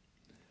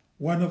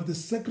 One of the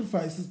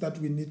sacrifices that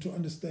we need to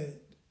understand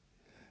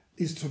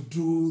is to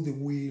do the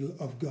will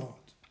of God.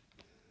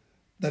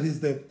 That is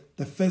the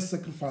first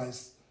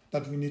sacrifice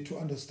that we need to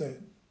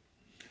understand.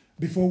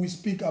 Before we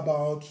speak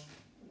about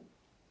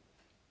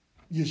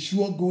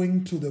Yeshua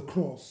going to the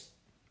cross,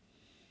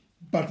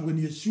 But when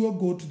Yeshua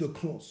go to the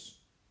cross,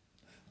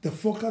 the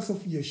focus of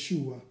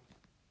Yeshua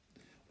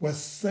was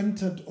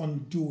centered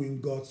on doing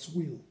God's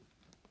will.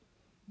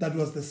 That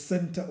was the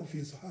center of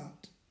his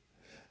heart.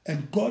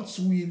 And God's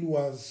will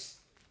was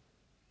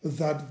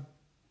that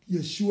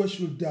Yeshua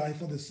should die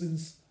for the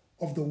sins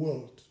of the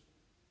world.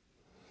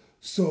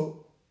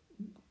 So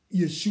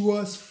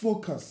Yeshua's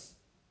focus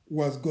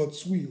was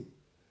God's will.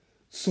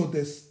 So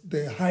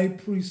the high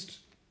priest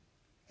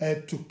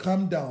had to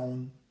come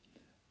down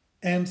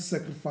and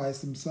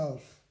sacrifice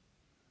himself.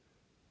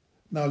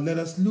 Now let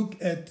us look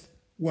at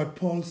what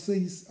Paul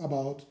says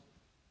about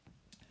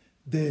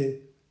the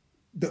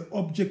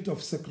object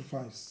of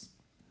sacrifice.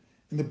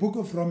 In the book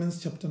of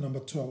Romans chapter number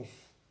 12,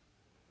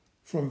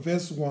 from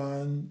verse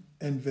 1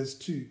 and verse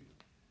 2,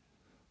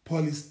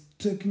 Paul is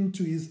talking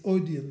to his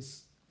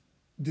audience,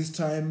 this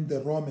time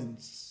the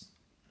Romans.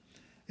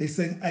 He's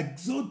saying, I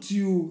exhort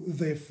you,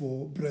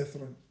 therefore,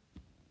 brethren,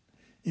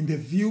 in the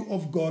view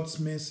of God's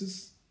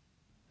mercies,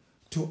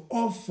 to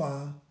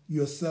offer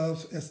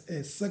yourself as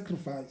a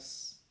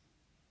sacrifice,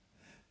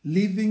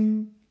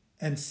 living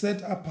and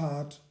set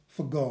apart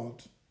for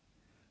God.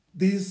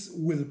 This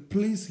will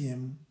please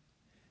him.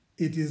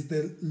 It is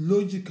the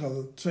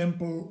logical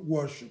temple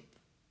worship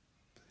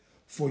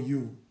for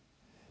you.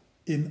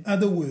 In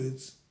other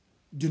words,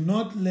 do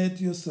not let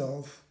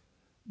yourself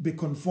be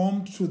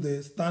conformed to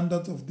the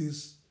standards of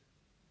this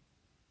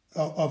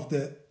of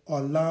the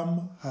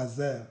Olam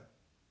Hazeh,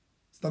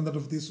 standard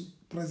of this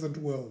present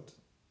world.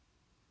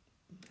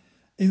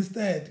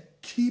 Instead,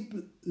 keep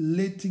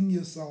letting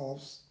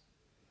yourselves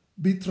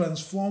be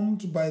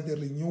transformed by the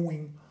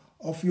renewing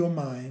of your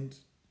mind,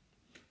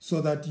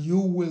 so that you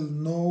will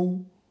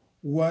know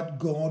what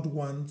God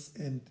wants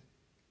and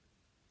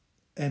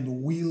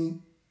will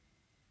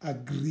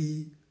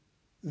agree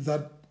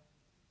that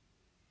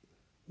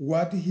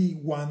what he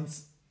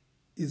wants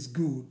is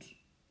good,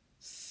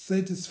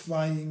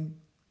 satisfying,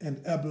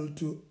 and able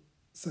to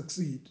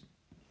succeed.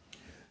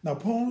 Now,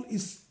 Paul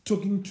is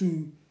talking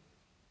to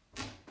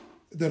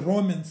the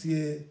Romans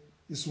here,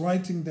 is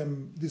writing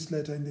them this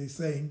letter, and he's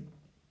saying,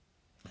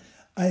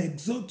 I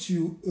exhort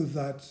you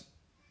that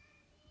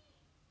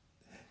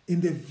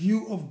in the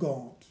view of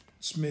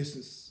God's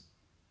mercies,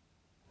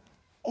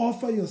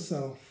 offer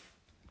yourself.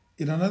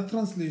 In another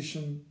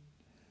translation,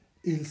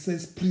 it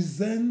says,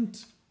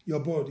 present your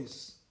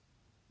bodies.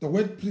 The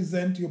word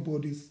present your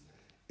bodies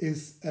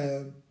is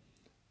a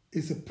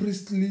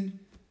priestly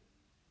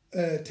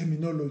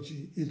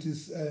terminology. It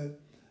is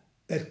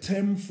a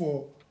term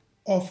for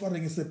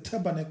offering. It's a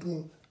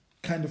tabernacle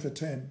kind of a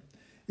term.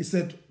 It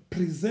said,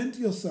 present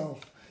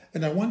yourself.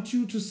 And I want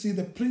you to see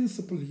the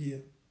principle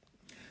here.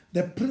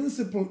 The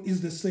principle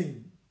is the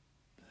same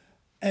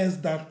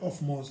as that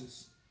of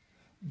Moses.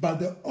 But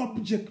the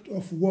object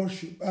of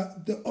worship,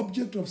 the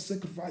object of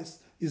sacrifice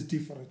is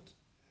different.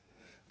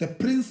 The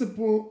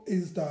principle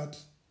is that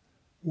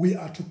we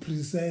are to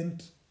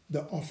present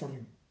the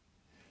offering.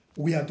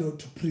 We are to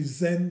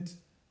present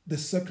the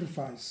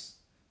sacrifice.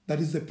 That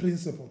is the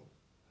principle.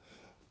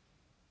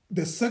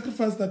 The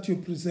sacrifice that you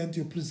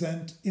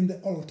present in the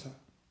altar.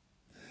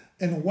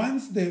 And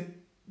once the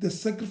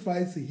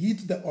sacrifice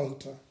hit the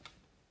altar,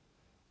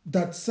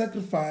 that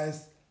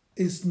sacrifice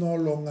is no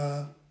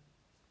longer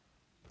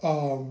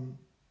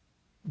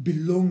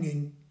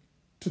belonging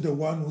to the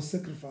one who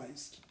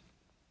sacrificed.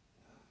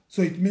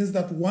 So it means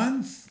that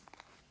once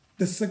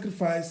the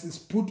sacrifice is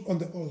put on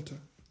the altar,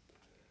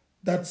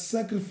 that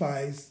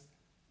sacrifice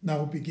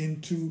now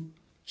begin to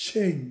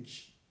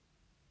change.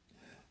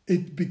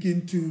 It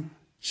begin to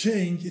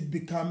change. It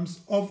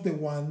becomes of the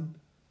one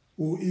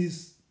who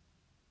is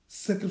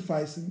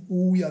sacrificing,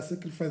 who we are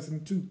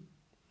sacrificing to.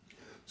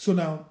 So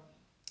now,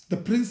 the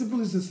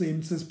principle is the same.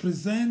 It says,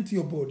 present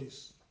your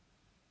bodies.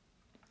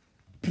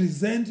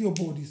 Present your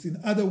bodies. In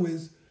other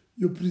words,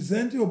 you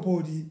present your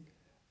body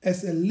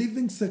as a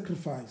living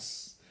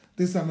sacrifice.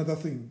 This is another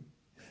thing.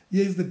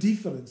 Here is the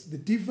difference. The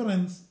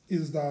difference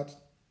is that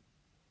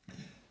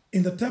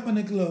in the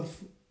tabernacle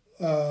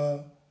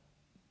of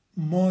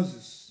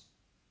Moses,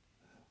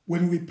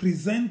 when we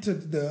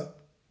presented the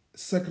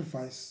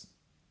sacrifice,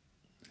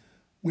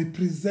 we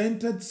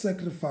presented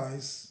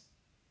sacrifice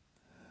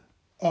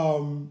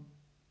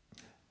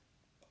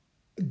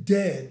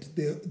dead.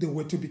 They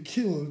were to be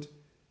killed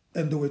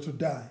and they were to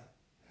die.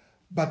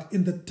 But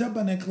in the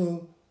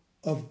tabernacle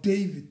of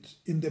David,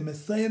 in the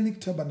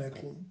Messianic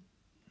tabernacle,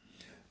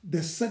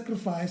 the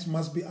sacrifice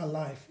must be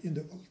alive in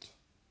the altar.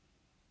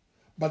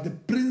 But the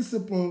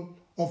principle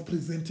of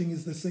presenting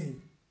is the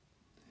same.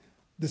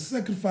 The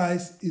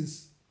sacrifice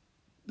is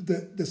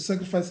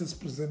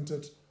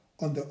presented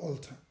on the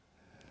altar.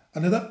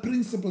 Another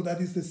principle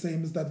that is the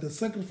same is that the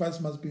sacrifice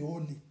must be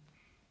holy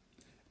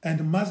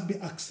and must be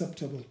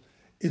acceptable.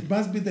 It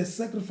must be the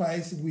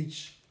sacrifice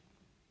which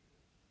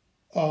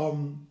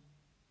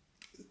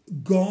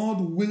God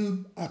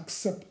will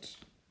accept.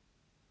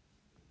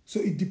 So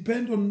it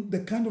depends on the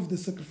kind of the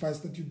sacrifice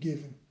that you give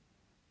him.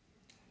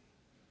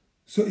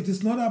 So it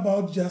is not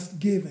about just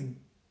giving.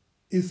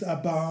 It's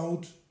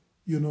about,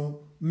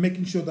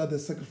 making sure that the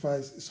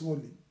sacrifice is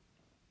holy.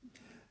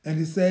 And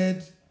he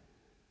said,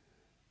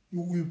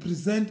 you will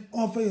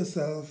offer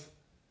yourself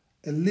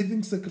a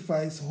living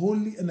sacrifice,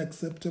 holy and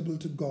acceptable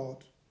to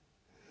God.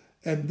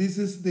 And this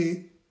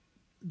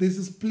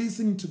is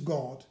pleasing to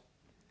God.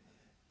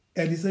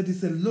 And he said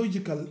it's a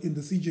logical, in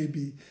the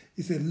CJB,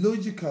 it's a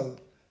logical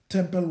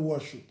temple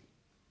worship.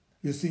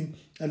 You see,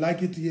 I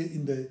like it here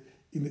in the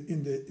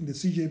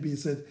CJB. It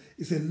said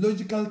it's a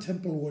logical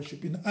temple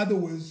worship. In other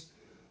words,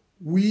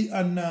 we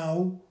are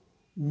now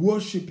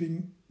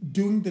worshiping,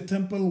 doing the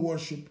temple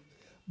worship,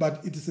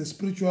 but it is a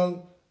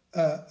spiritual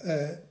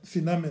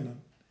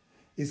phenomenon.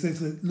 It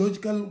says a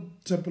logical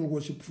temple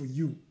worship for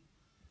you.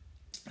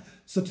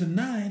 So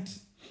tonight,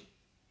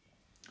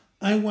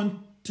 I want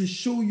to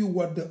show you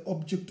what the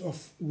object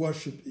of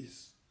worship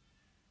is.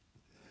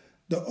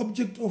 The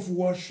object of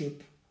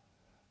worship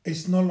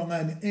is no longer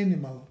an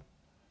animal,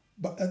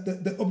 but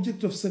the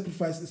object of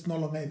sacrifice is no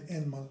longer an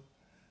animal.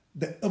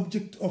 The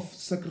object of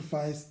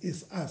sacrifice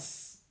is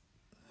us.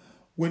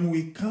 When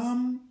we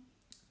come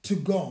to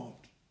God,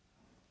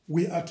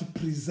 we are to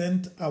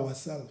present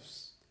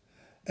ourselves.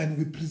 And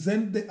we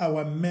present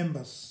our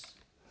members,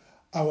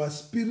 our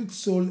spirit,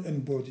 soul,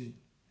 and body.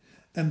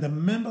 And the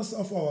members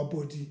of our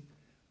body,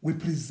 we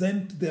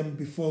present them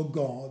before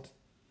God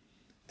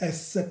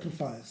as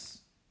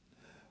sacrifice.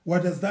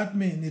 What does that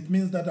mean? It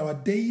means that our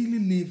daily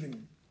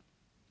living,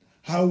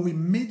 how we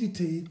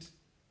meditate,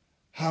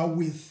 how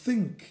we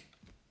think,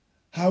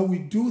 how we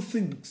do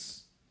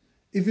things,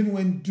 even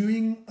when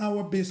doing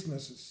our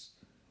businesses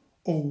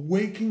or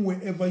working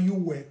wherever you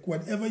work,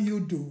 whatever you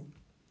do,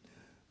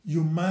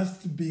 you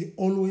must be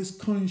always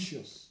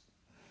conscious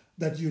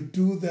that you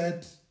do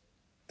that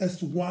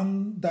as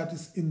one that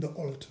is in the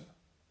altar.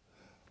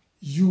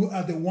 You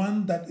are the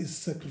one that is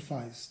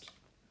sacrificed.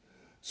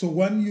 So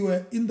when you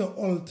are in the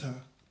altar,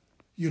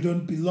 you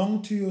don't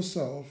belong to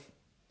yourself,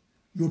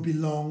 you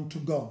belong to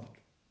God.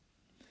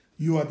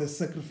 You are the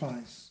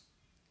sacrifice,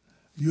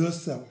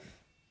 yourself.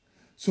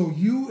 So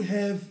you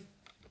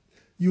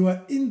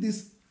are in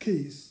this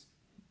case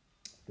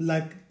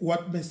like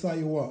what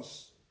Messiah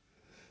was.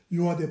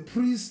 You are the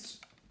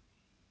priest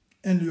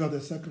and you are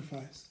the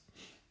sacrifice.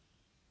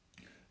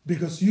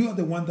 Because you are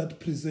the one that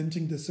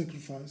presenting the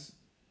sacrifice,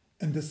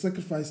 and the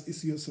sacrifice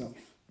is yourself.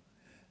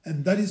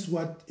 And that is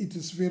what it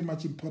is very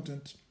much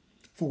important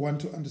for one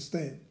to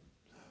understand.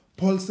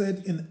 Paul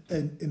said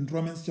in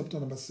Romans chapter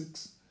number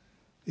 6,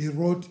 he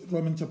wrote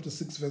Romans chapter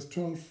 6 verse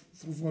 12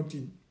 through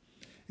 14.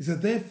 He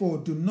said, therefore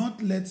do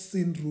not let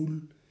sin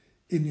rule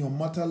in your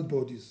mortal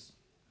bodies,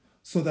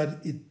 so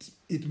that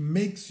it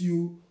makes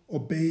you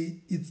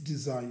obey its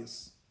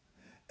desires.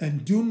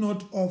 And do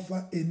not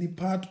offer any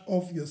part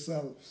of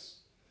yourselves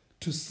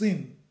to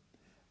sin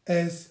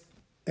as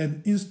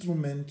an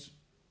instrument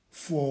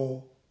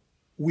for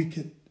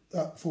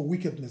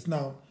wickedness.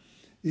 Now,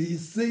 he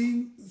is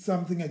saying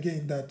something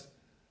again, that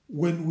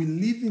when we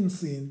live in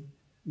sin,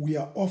 we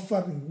are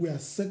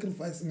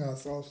sacrificing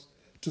ourselves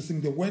to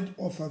sin. The word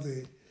offer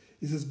there,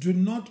 it says, do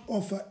not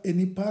offer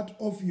any part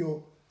of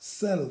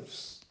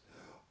yourselves,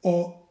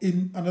 or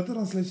in another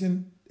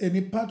translation,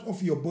 any part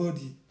of your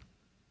body,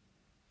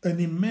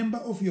 any member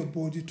of your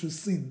body to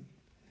sin.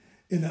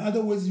 In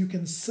other words, you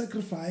can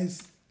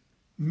sacrifice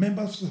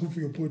members of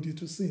your body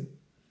to sin.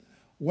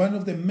 One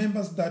of the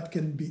members that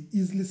can be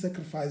easily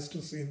sacrificed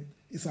to sin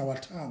is our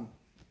tongue,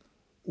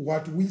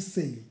 what we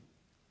say.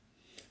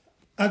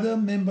 Other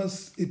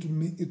members, it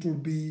will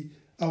be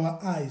our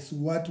eyes,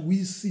 what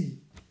we see,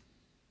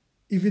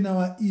 even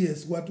our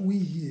ears, what we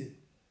hear.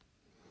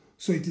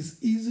 So it is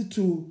easy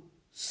to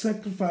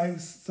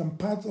sacrifice some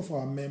parts of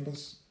our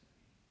members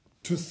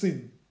to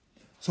sin.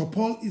 So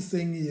Paul is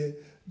saying here,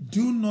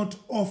 do not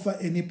offer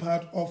any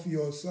part of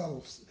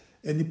yourselves,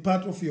 any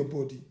part of your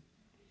body.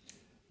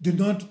 Do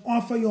not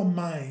offer your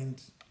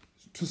mind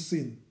to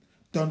sin.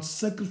 Don't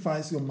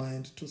sacrifice your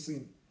mind to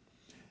sin.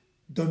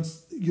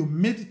 Your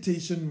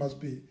meditation must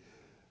be,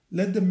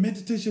 let the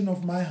meditation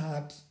of my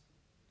heart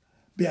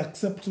be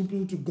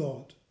acceptable to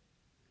God.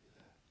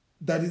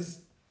 That is,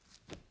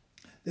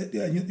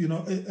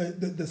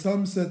 the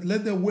psalm said,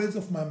 let the words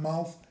of my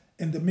mouth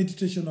and the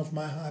meditation of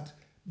my heart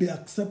be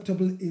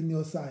acceptable in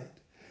your sight.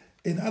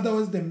 In other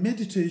words, the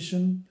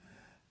meditation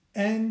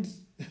and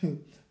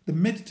the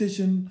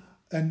meditation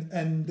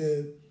and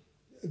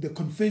the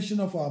confession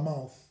of our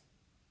mouth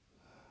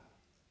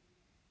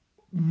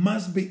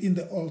must be in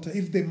the altar.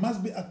 If they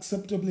must be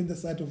acceptable in the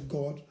sight of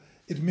God,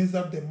 it means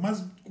that they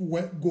must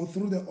go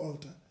through the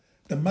altar.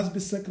 They must be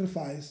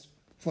sacrificed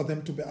for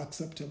them to be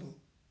acceptable.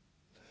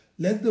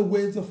 Let the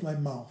words of my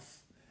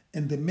mouth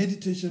and the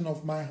meditation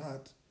of my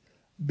heart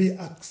be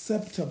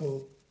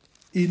acceptable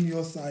in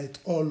your sight,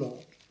 O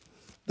Lord.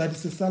 That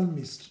is a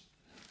psalmist.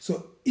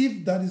 So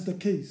if that is the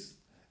case,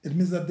 it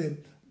means that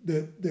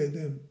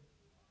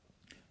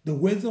the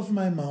words of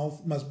my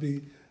mouth must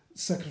be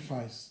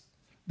sacrificed.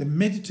 The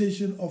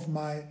meditation of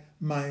my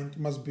mind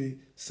must be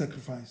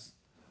sacrificed.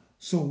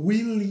 So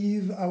we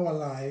live our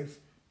life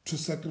to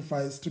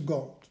sacrifice to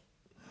God.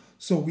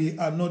 So we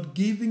are not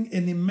giving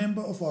any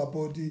member of our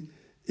body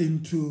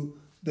into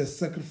the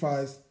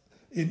sacrifice,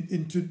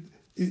 into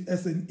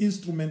as an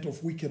instrument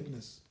of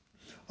wickedness.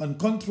 On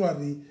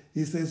contrary,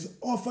 he says,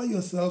 offer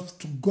yourselves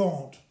to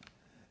God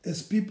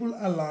as people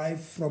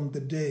alive from the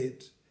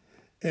dead,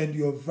 and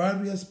your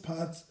various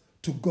parts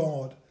to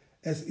God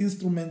as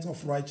instruments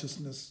of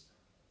righteousness.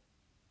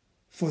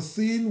 For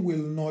sin will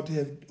not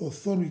have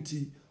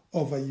authority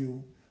over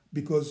you,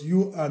 because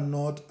you are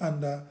not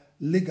under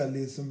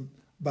legalism,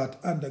 but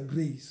under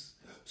grace.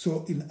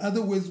 So in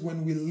other words,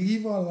 when we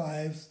live our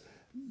lives,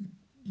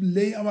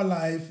 lay our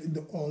life in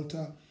the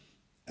altar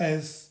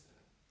as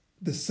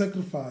the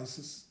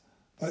sacrifices,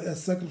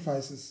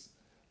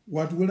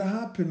 what will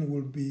happen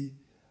will be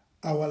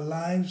our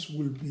lives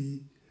will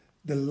be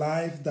the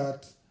life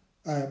that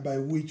by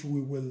which we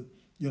will,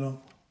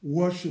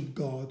 worship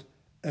God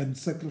and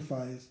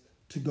sacrifice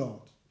to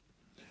God.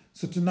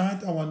 So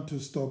tonight I want to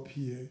stop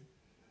here,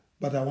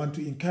 but I want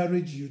to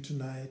encourage you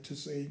tonight to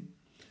say,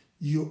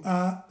 you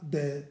are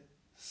the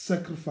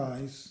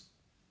sacrifice.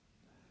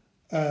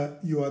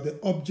 You are the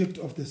object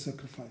of the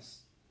sacrifice.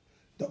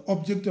 The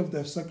object of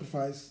the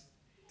sacrifice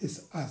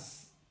is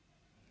us.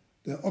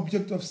 The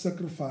object of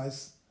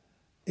sacrifice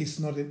is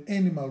not an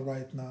animal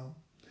right now.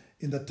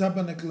 In the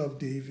tabernacle of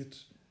David,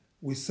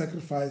 we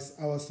sacrifice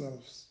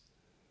ourselves.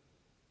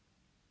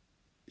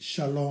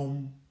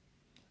 Shalom,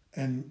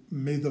 and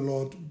may the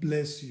Lord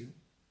bless you.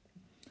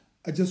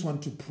 I just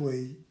want to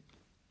pray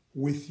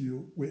with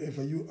you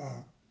wherever you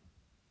are.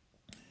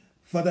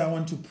 Father, I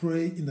want to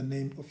pray in the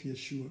name of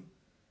Yeshua.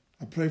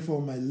 I pray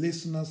for my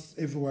listeners,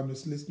 everyone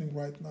who's listening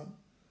right now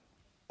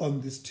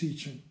on this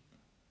teaching,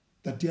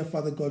 that, dear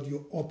Father God,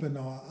 you open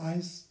our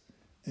eyes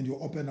and you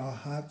open our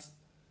hearts,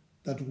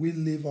 that we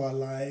live our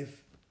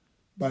life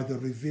by the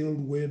revealed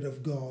word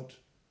of God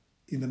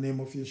in the name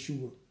of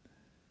Yeshua.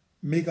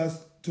 Make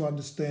us to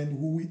understand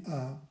who we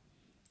are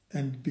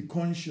and be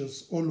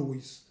conscious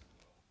always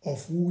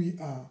of who we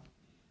are,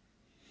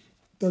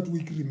 that we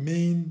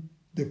remain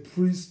the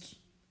priest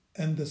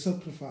and the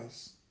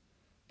sacrifice,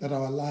 that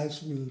our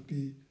lives will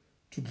be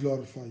to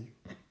glorify you.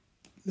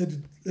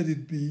 Let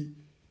it be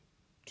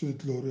to the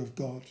glory of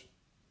God.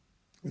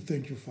 We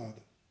thank you,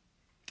 Father.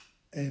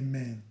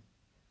 Amen.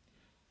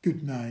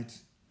 Good night.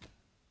 I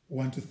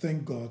want to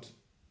thank God.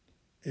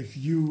 If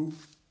you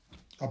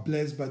are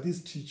blessed by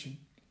this teaching,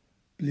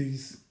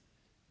 please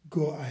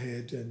go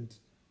ahead and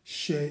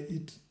share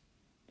it.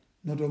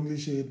 Not only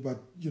share it, but,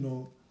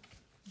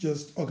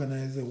 just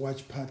organize a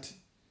watch party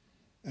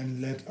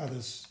and let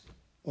others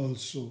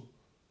also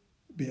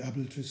be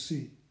able to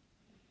see.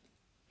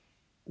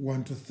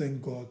 Want to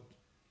thank God.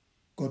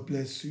 God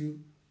bless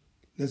you.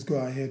 Let's go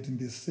ahead in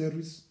this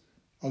series.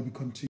 I'll be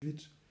continuing.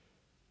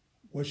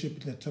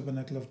 Worship in the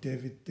Tabernacle of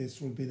David.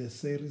 This will be the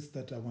series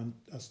that I want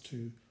us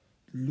to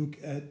look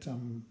at.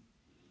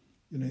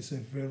 It's a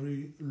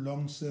very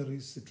long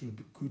series. It will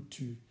be good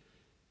to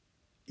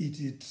eat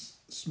it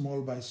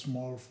small by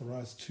small for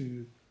us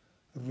to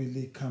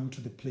really come to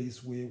the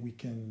place where we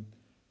can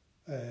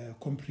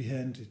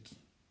comprehend it.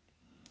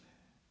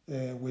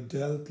 We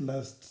dealt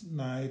last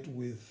night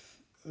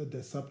with the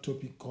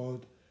subtopic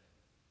called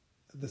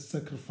the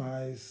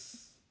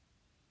sacrifice,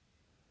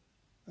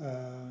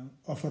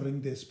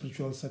 offering the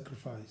spiritual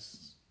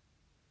sacrifice.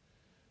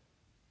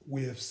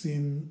 We have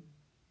seen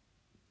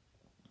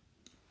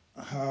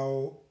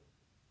how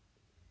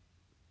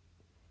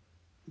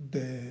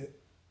the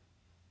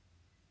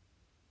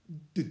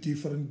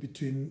difference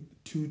between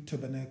two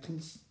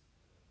tabernacles,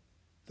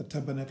 the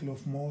tabernacle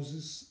of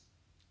Moses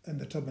and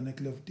the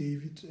tabernacle of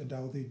David, and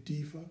how they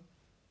differ.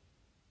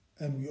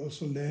 And we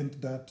also learned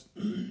that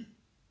in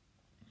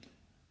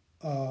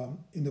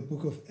the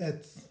book of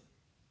Acts,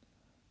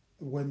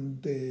 when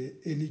the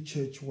early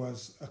church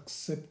was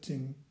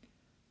accepting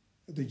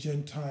the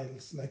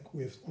Gentiles, like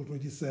we have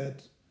already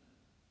said,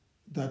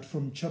 that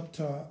from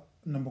chapter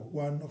number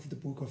 1 of the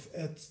book of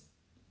Acts,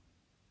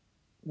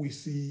 we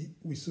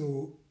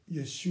saw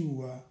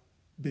Yeshua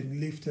being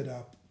lifted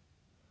up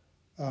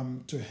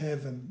to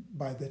heaven.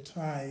 By the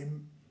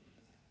time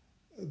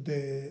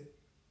the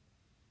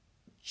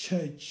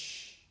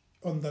church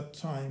on that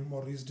time,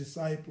 or his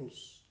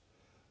disciples,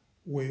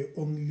 were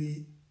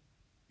only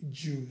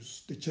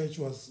Jews. The church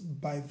was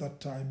by that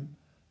time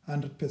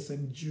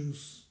 100%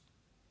 Jews,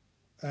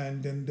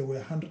 and then there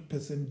were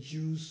 100%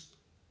 Jews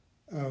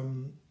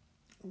from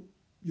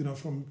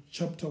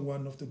chapter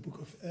 1 of the book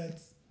of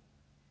Acts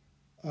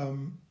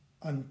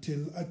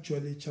until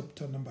actually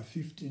chapter number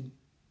 15.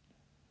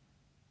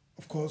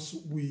 Of course,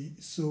 we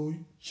saw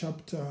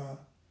chapter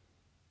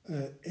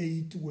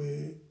 8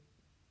 where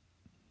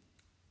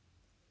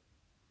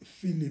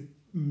Philip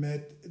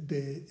met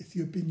the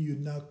Ethiopian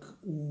eunuch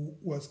who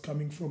was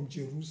coming from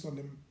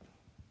Jerusalem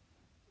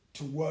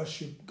to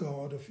worship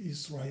God of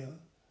Israel.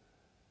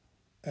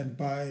 And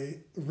by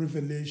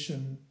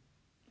revelation,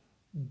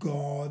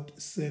 God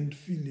sent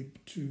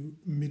Philip to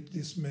meet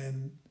this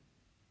man,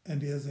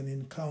 and he has an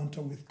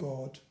encounter with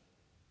God,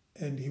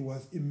 and he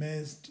was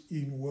immersed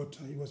in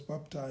water. He was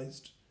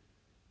baptized,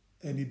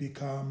 and he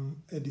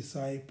became a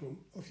disciple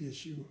of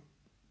Yeshua.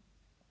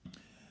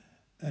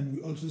 And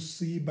we also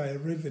see by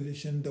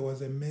revelation there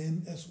was a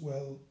man as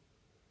well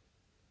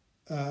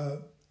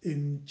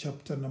in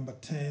chapter number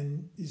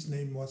 10, his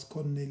name was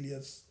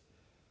Cornelius.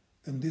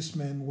 And this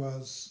man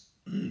was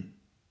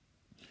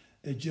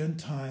a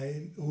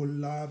Gentile who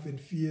loved and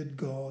feared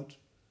God,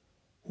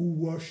 who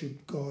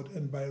worshipped God.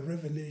 And by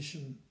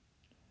revelation,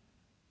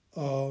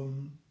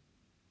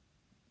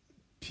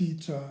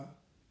 Peter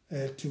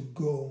had to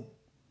go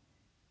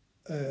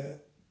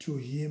to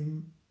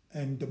him,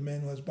 and the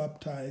man was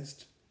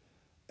baptized,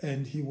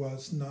 and he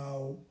was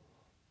now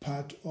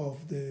part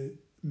of the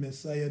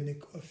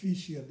Messianic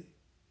officially.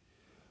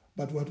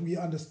 But what we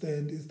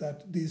understand is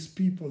that these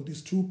people,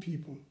 these two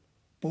people,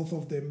 both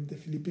of them,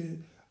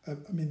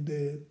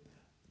 the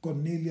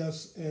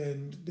Cornelius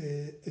and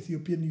the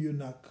Ethiopian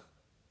eunuch,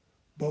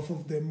 both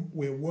of them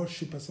were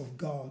worshippers of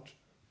God,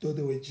 though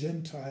they were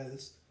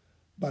Gentiles,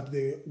 but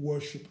they were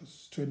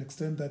worshippers, to an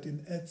extent that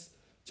in Acts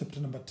chapter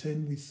number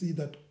 10, we see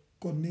that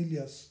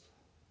Cornelius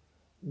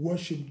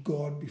worshipped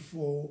God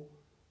before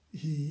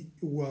he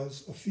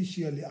was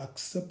officially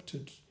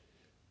accepted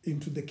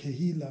into the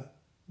Kehillah,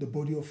 the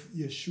body of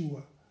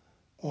Yeshua,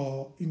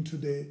 or into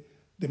the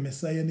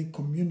Messianic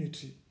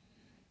community.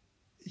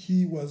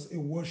 He was a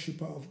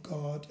worshipper of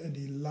God, and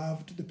he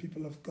loved the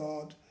people of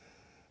God.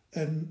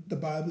 And the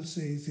Bible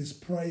says his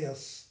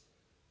prayers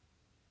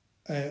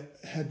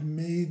had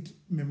made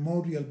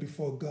memorial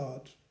before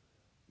God,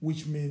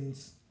 which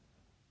means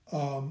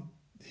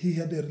he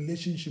had a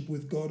relationship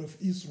with God of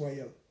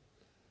Israel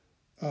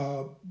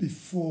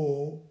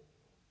before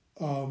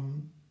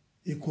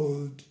he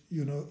could,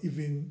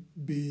 even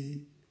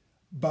be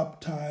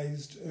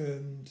baptized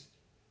and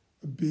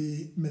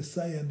be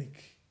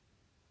messianic.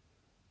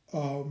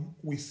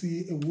 We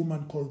see a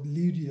woman called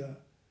Lydia,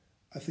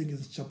 I think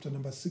it's chapter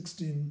number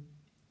 16.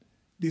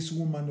 This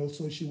woman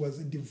also, she was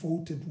a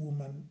devoted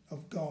woman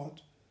of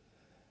God.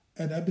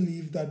 And I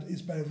believe that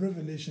is by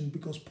revelation,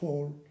 because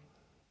Paul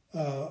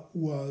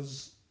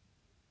was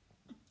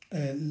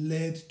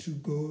led to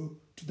go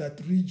to that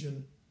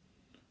region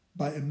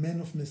by a man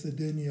of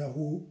Macedonia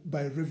who,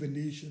 by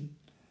revelation,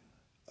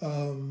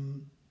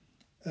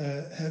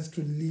 has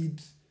to lead,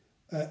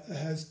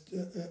 has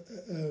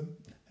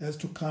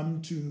to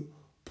come to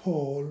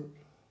Paul,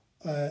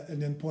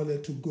 and then Paul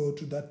had to go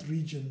to that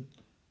region,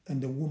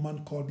 and a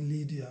woman called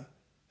Lydia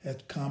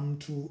had come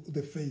to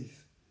the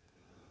faith.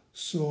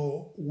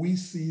 So we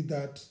see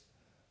that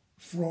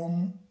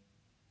from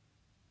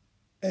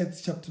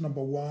Acts chapter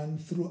number 1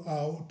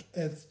 throughout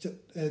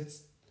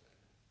Acts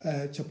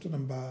chapter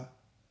number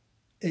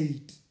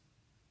 8,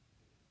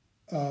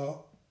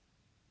 the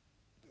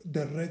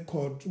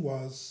record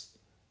was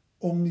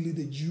only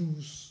the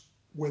Jews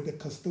were the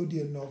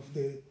custodian of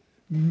the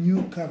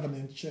New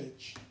Covenant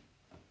Church.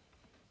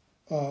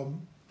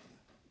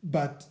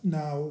 But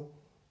now,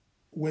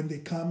 when they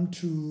come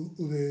to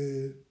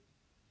the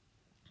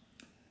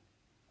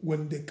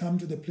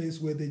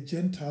place where the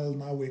Gentile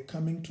now were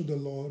coming to the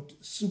Lord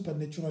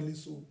supernaturally,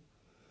 so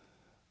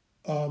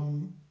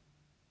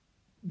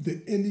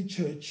the early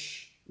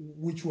church,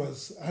 which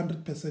was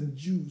 100%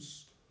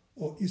 Jews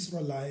or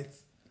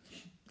Israelites,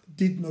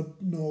 did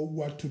not know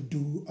what to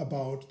do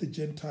about the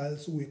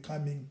Gentiles who were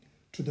coming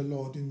to the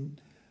Lord. In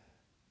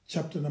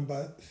chapter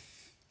number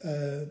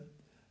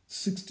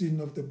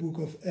 16 of the book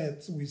of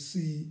Acts, we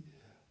see,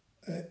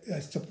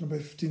 as chapter number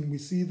 15, we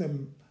see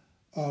them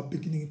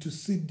beginning to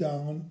sit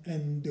down,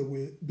 and they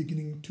were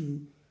beginning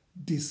to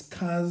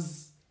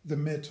discuss the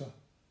matter.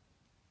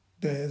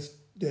 There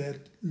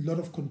had a lot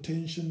of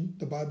contention.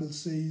 The Bible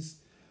says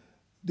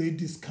they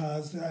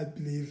discussed, I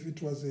believe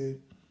it was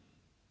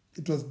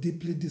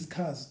deeply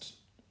discussed,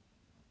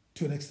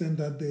 to an extent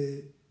that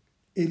the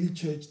early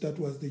church, that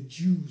was the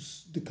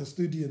Jews, the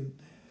custodian,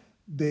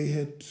 they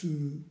had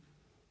to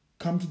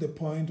come to the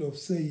point of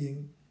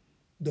saying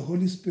the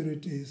Holy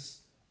Spirit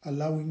is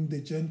allowing the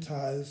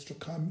Gentiles to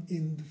come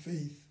in the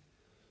faith.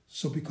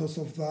 So because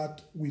of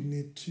that, we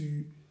need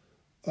to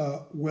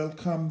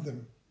welcome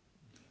them.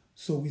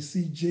 So we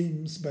see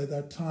James, by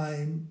that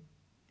time,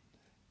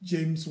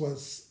 James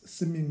was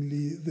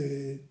seemingly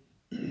the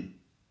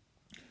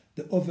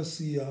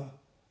overseer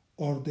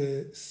or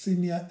the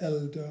senior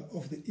elder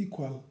of the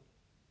equal.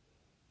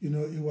 He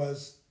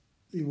was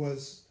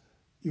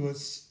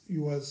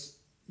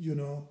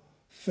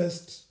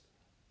first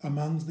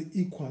amongst the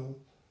equal,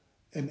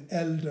 an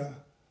elder,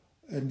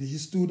 and he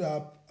stood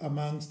up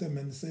amongst them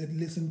and said,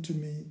 "Listen to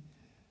me."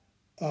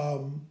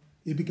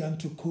 He began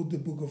to quote the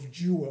book of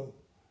Joel.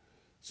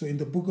 So in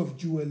the book of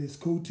Joel, he's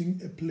quoting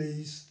a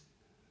place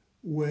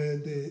where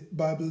the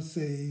Bible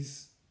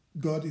says,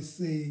 God is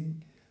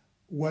saying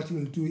what he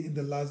will do in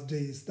the last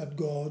days, that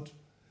God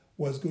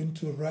was going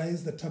to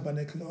rise the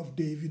tabernacle of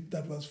David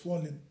that was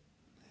fallen.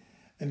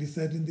 And he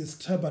said, in this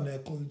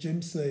tabernacle,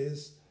 James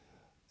says,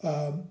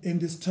 in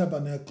this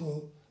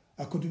tabernacle,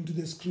 according to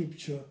the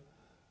scripture,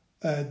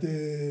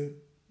 it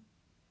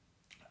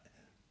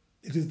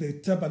is the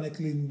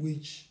tabernacle in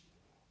which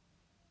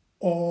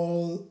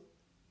all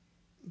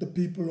the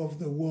people of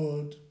the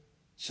world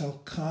shall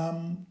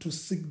come to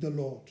seek the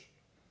Lord.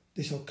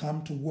 They shall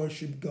come to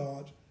worship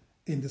God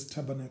in this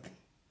tabernacle.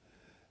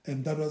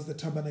 And that was the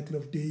tabernacle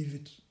of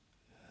David.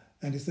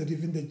 And he said,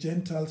 even the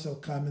Gentiles shall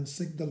come and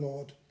seek the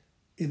Lord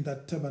in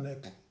that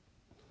tabernacle.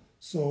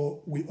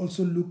 So we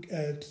also look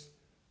at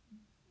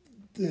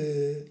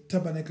the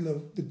tabernacle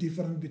of the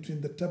difference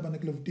between the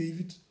tabernacle of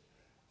David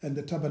and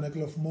the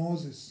tabernacle of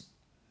Moses.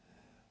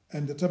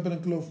 And the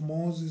tabernacle of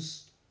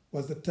Moses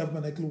was the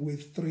tabernacle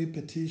with 3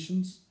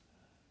 petitions.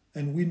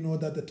 And we know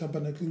that the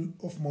tabernacle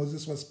of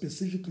Moses was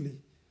specifically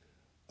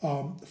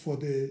for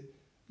the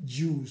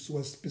Jews, it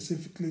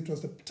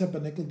was the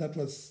tabernacle that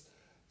was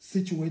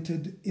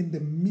situated in the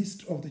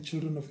midst of the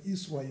children of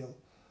Israel.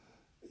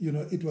 You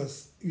know, it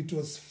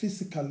was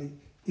physically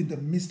in the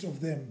midst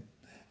of them,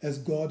 as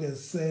God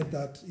has said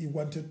that he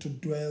wanted to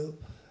dwell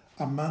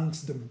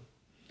amongst them.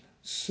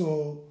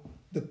 So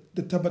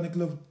the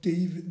tabernacle of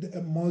David,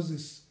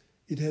 Moses,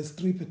 it has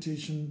 3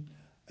 petitions,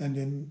 and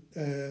then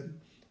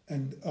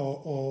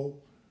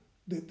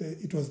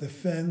it was the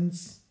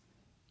fence,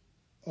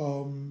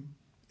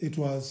 it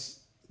was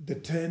the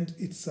tent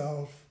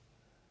itself,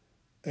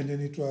 and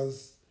then it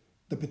was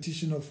the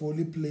petition of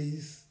holy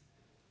place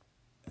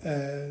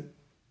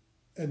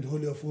and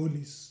holy of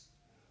holies.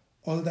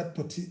 All that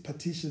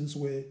petitions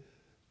were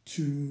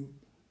to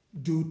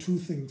do 2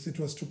 things. It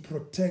was to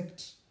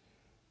protect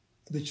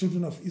the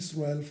children of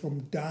Israel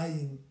from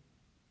dying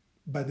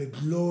by the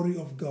glory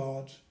of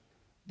God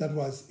that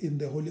was in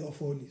the Holy of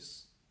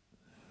Holies.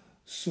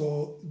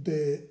 So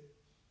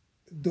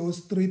those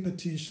 3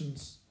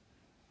 petitions,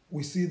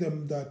 we see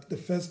them that the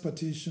first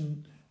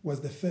petition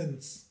was the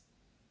fence.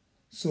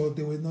 So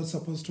they were not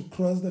supposed to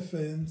cross the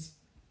fence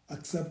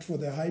except for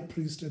the high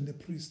priest and the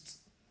priests.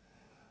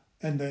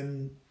 And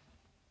then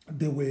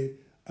they were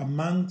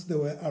around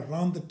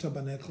the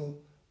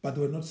tabernacle, but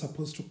they were not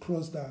supposed to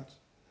cross that.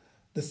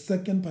 The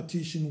second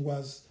petition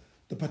was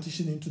the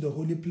petition into the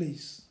holy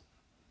place.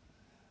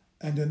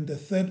 And then the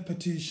third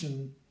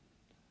petition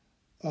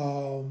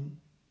was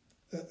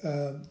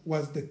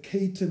the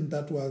curtain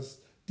that was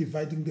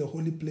dividing the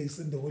holy place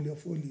and the Holy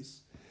of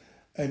Holies.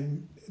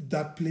 And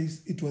that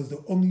place, it was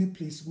the only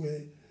place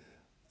where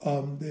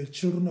the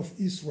children of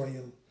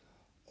Israel,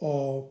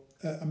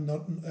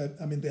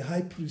 the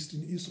high priest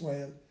in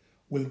Israel,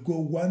 will go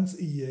once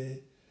a year,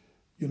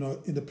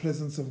 in the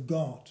presence of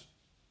God.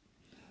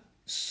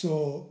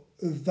 So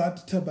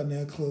that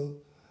tabernacle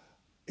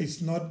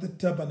is not the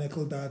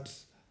tabernacle that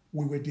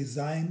we were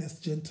designed as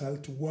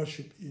Gentiles to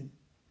worship in.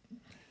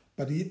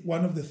 But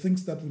one of the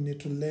things that we need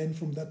to learn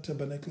from that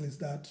tabernacle is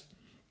that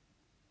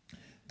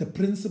the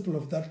principle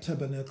of that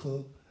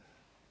tabernacle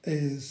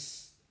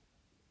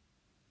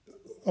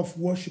of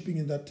worshiping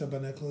in that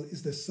tabernacle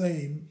is the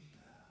same,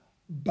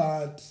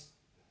 but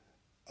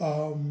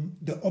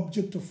the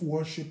object of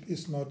worship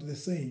is not the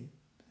same.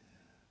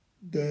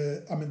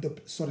 The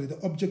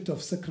object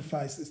of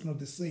sacrifice is not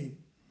the same.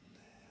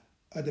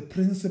 The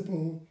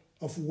principle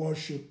of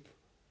worship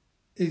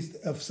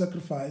of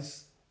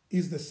sacrifice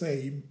is the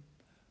same,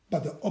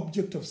 but the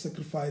object of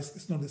sacrifice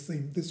is not the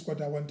same. This is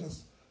what I want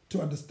us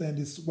to understand,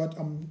 is what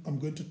I'm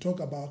going to talk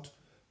about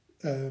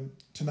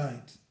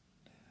tonight.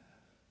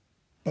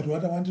 But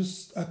what I want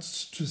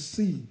us to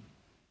see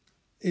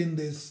in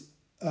this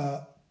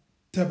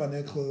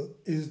tabernacle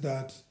is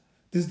that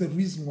this is the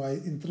reason why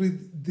in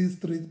these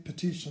 3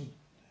 petitions,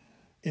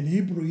 in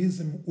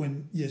Hebrewism,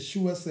 when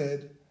Yeshua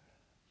said,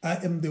 I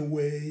am the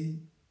way,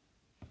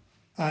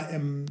 I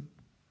am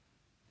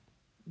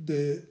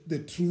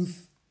the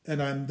truth,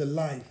 and I am the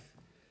life,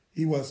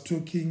 he was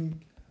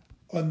talking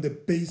on the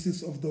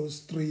basis of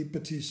those 3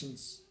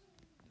 petitions.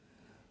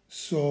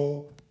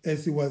 So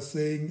as he was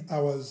saying,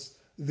 I was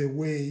the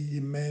way, he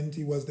meant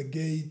he was the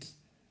gate.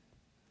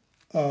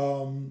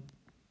 On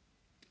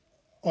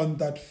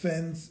that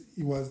fence,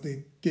 he was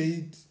the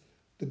gate,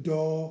 the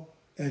door,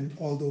 and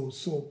all those.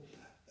 So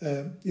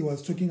he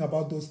was talking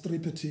about those 3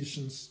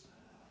 petitions.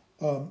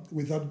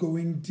 Without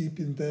going deep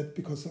in that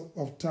because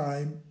of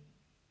time,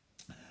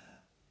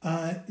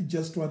 I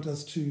just want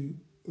us to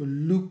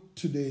look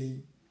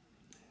today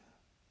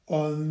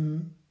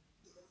on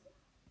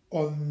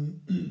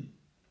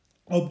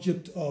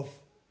object of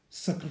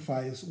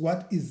sacrifice.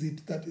 What is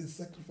it that is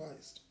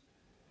sacrificed?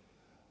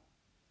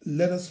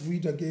 Let us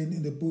read again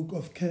in the book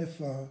of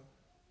Kepha,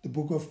 the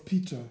book of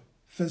Peter,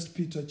 1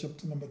 Peter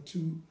chapter number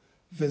 2,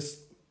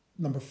 verse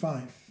number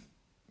 5,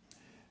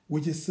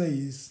 which it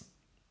says,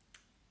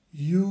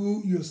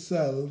 you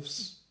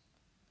yourselves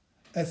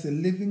as a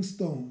living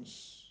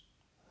stones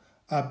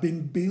are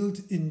being built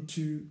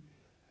into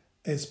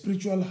a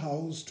spiritual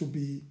house to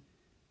be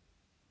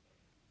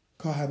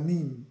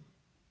Kohanim,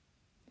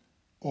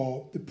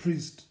 or the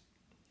priest,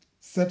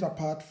 set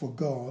apart for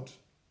God,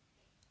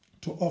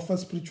 to offer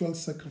spiritual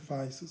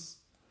sacrifices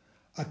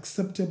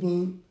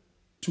acceptable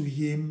to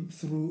him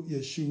through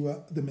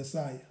Yeshua the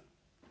Messiah.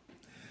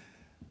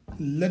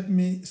 Let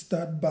me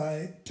start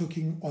by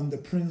talking on the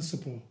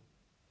principle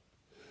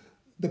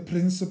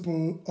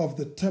of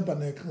the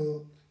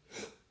tabernacle,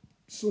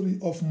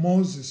 of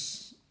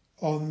Moses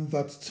on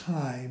that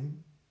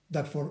time,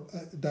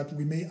 that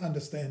we may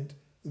understand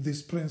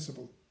this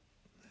principle.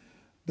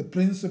 The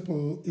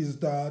principle is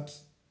that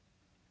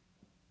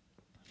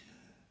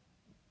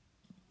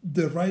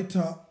the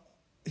writer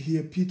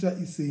here, Peter,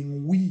 is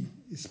saying we,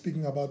 is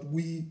speaking about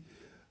we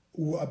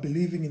who are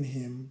believing in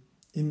him,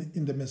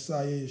 in the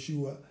Messiah,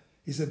 Yeshua.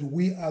 He said,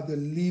 we are the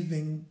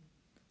living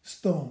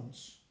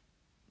stones.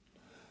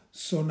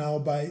 So now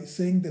by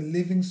saying the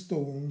living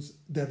stones,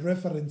 the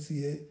reference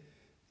here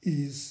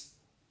is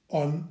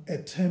on a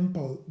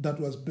temple that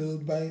was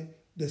built by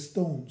the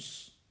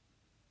stones.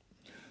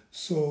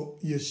 So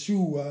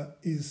Yeshua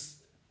is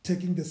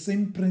taking the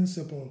same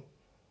principle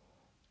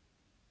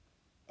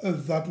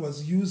that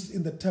was used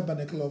in the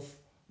tabernacle of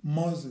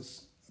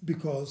Moses,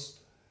 because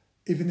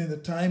even in the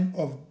time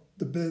of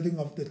the building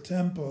of the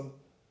temple,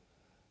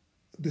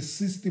 the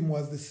system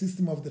was the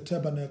system of the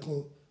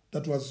tabernacle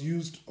that was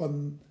used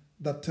on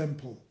that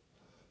temple.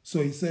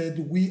 So he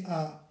said, we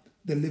are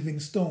the living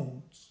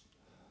stones.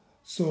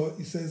 So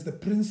he says the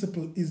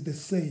principle is the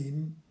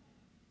same,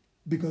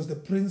 because the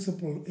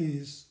principle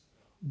is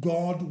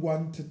God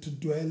wanted to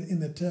dwell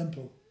in a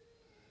temple.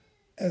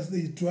 As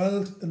they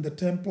dwelt in the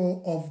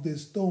temple of the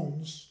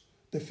stones,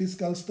 the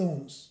physical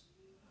stones.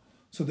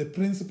 So the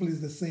principle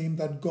is the same,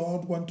 that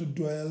God wants to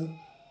dwell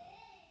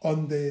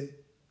on the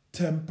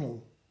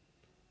temple,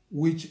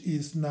 which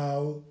is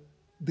now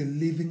the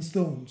living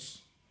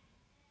stones.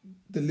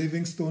 The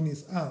living stone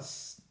is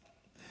us.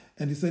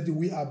 And he said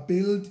we are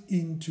built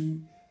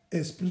into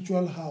a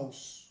spiritual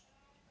house.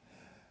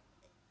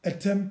 A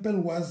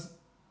temple was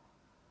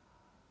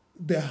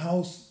the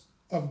house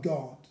of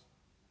God.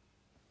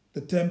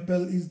 The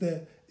temple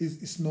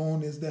is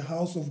known as the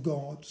house of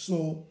God.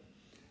 So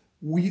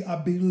we are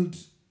built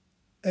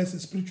as a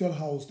spiritual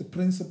house. The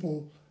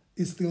principle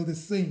is still the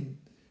same.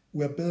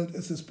 We are built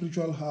as a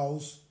spiritual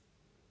house,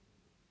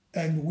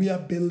 and we are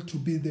built to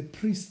be the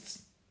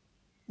priests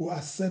who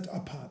are set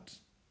apart.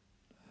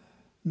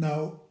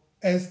 Now,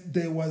 as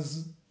there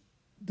was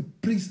the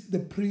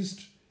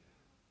priest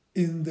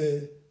in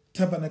the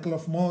tabernacle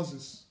of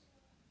Moses,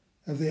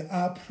 and there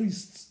are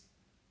priests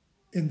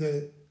in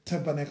the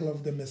tabernacle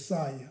of the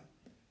Messiah,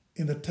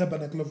 in the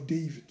tabernacle of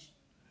David.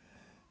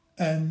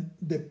 And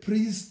the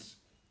priests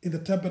in the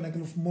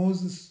tabernacle of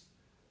Moses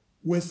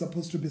were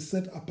supposed to be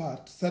set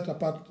apart. Set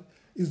apart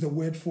is the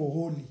word for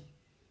holy.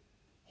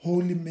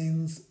 Holy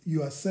means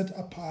you are set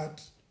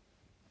apart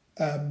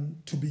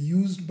to be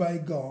used by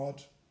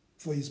God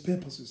for his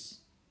purposes.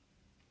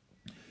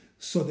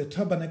 So the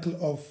tabernacle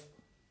of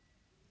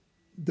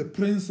the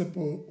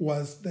principle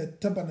was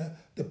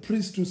the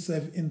priests who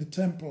serve in the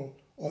temple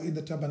or in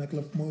the tabernacle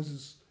of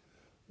Moses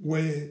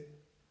were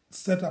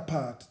set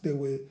apart. They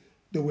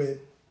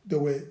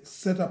were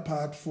set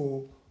apart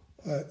for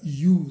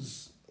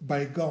use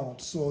by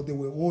God. So they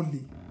were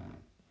holy.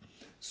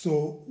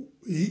 So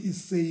he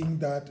is saying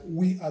that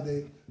we are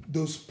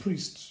those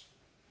priests,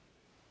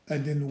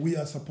 and then we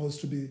are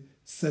supposed to be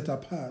set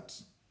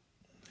apart.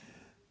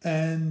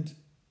 And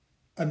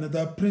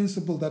another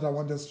principle that I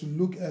want us to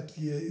look at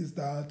here is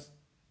that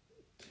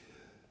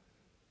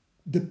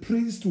the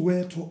priests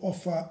were to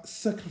offer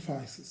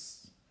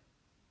sacrifices.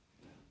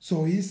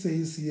 So he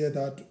says here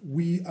that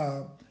we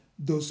are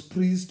those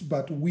priests,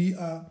 but we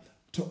are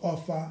to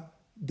offer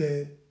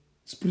the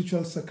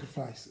spiritual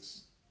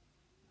sacrifices.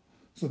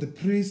 So the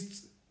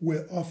priests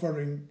were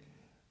offering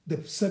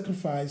the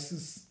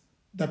sacrifices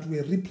that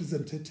were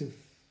representative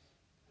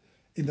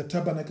in the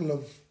tabernacle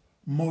of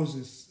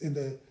Moses, in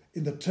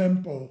the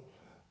temple.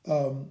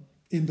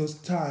 In those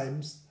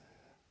times,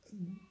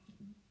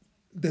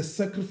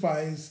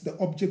 the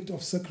object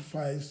of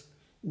sacrifice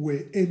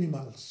were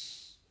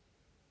animals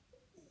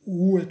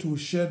who were to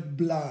shed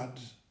blood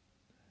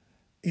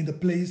in the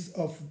place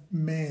of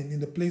men, in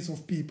the place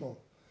of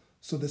people.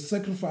 So the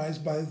sacrifice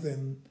by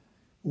them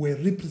were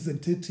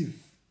representative,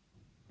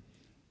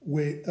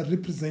 were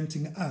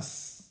representing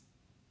us.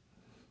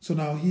 So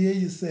now here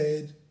he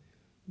said,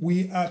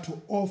 we are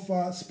to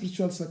offer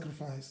spiritual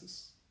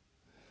sacrifices.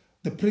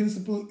 The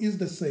principle is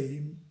the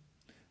same.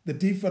 The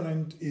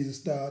difference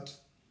is that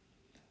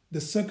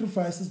the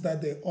sacrifices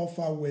that they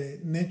offer were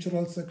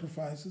natural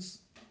sacrifices,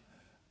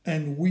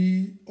 and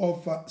we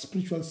offer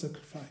spiritual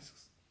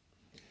sacrifices.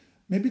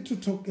 Maybe to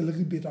talk a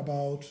little bit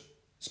about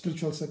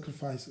spiritual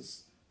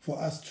sacrifices for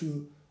us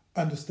to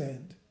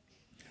understand.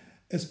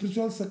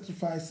 Spiritual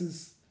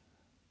sacrifices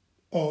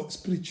or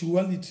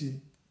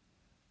spirituality,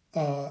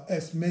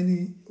 as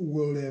many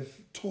will have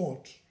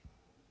taught,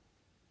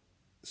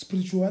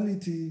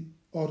 spirituality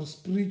or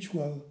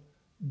spiritual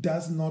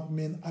does not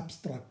mean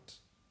abstract.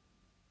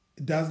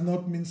 It does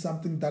not mean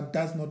something that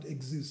does not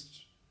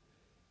exist.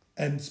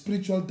 And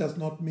spiritual does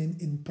not mean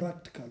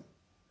impractical.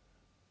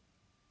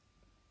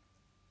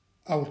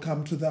 I will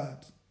come to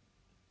that.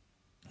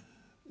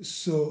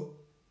 So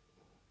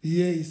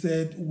here he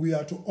said we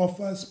are to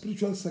offer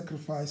spiritual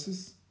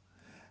sacrifices,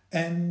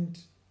 and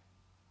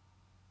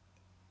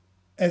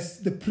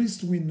as the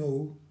priest we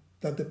know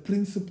that the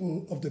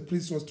principle of the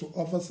priest was to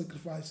offer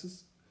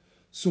sacrifices,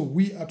 so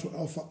we are to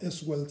offer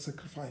as well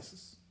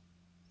sacrifices.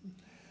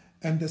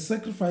 And the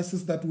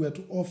sacrifices that we are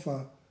to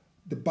offer,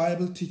 the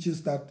Bible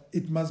teaches that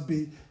it must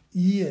be,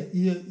 here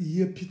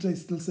Peter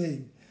is still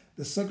saying,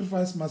 the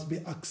sacrifice must be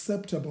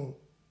acceptable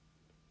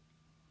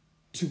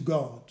to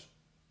God.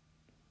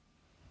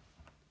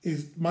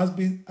 It must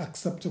be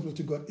acceptable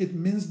to God. It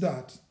means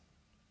that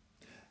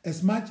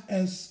as much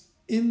as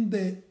in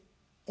the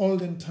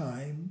olden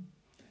time,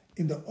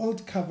 in the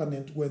old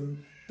covenant,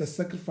 when the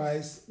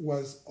sacrifice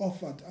was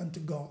offered unto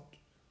God,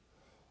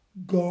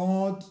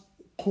 God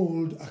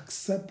could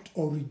accept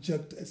or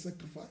reject a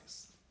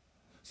sacrifice.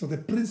 So the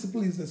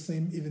principle is the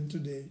same even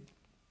today,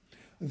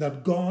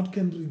 that God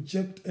can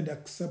reject and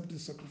accept the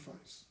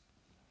sacrifice.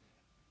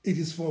 It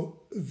is for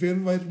very,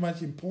 very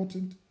much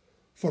important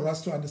for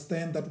us to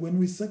understand that when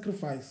we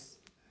sacrifice,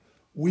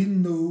 we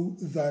know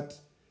that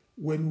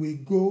when we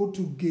go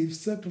to give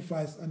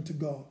sacrifice unto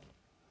God,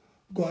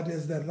 God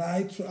has the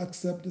right to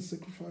accept the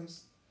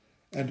sacrifice,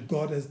 and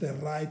God has the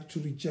right to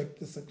reject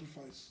the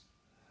sacrifice.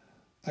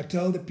 I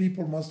tell the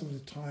people most of the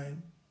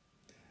time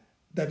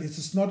that it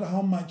is not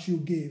how much you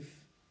give,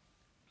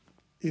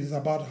 it is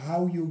about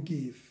how you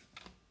give.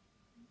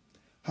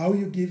 How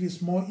you give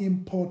is more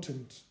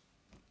important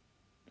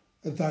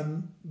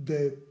than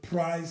the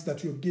price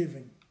that you're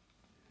giving.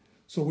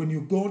 So when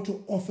you go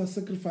to offer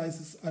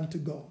sacrifices unto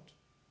God,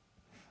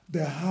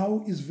 the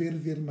how is very,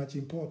 very much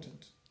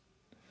important.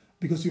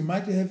 Because you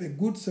might have a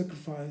good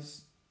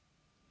sacrifice,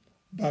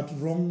 but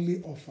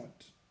wrongly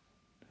offered.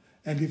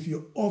 And if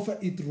you offer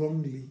it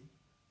wrongly,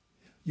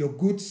 your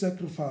good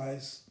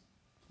sacrifice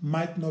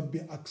might not be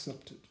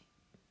accepted.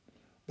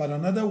 But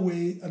another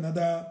way,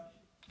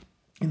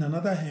 in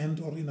another hand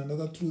or in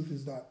another truth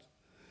is that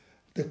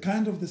the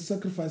kind of the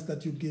sacrifice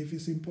that you give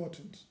is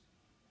important.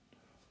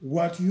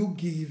 What you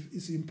give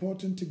is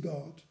important to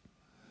God,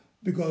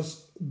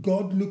 because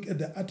God looks at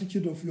the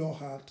attitude of your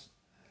heart,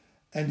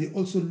 and He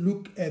also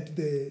look at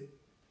the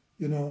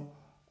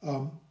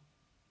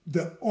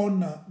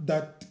honor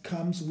that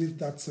comes with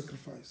that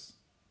sacrifice.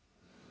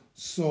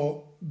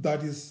 So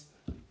that is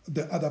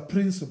the other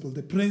principle.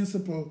 The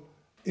principle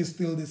is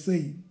still the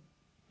same.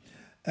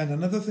 And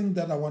another thing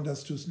that I want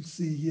us to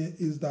see here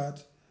is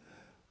that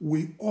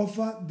we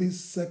offer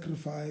this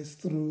sacrifice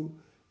through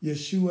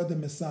Yeshua the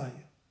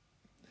Messiah.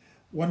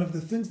 One of the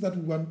things that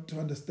we want to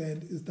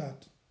understand is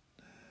that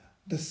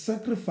the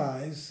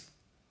sacrifice,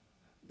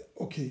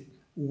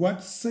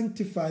 what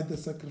sanctified the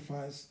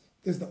sacrifice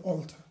is the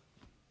altar.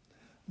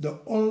 The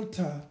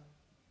altar,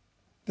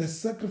 the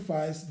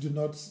sacrifice do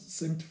not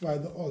sanctify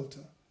the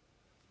altar.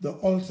 The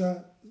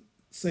altar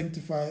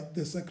sanctifies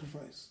the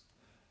sacrifice.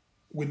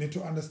 We need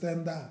to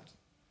understand that.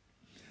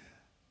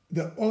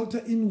 The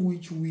altar in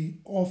which we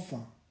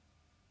offer,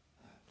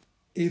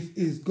 if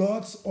is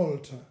God's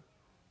altar,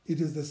 it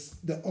is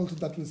the altar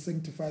that will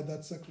sanctify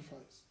that sacrifice.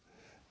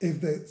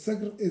 If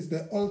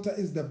the altar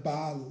is the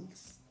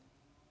Baal's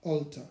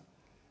altar,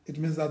 it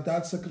means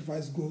that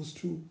sacrifice goes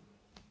to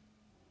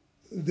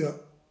the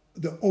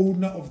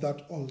owner of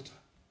that altar.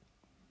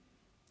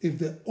 If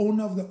the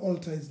owner of the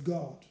altar is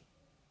God,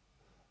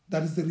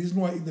 that is the reason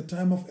why in the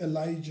time of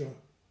Elijah,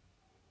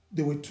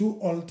 there were two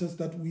altars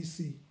that we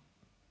see.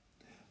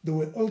 There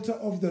were altar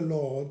of the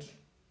Lord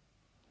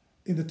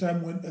in the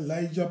time when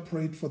Elijah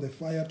prayed for the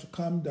fire to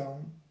come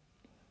down,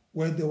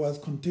 where there was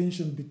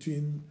contention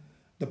between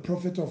the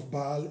prophet of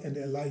Baal and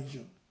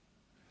Elijah.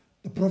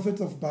 The prophet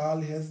of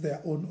Baal has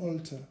their own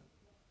altar,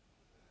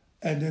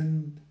 and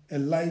then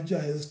Elijah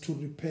has to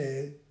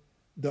repair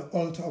the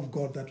altar of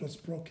God that was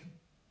broken,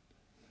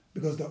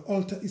 because the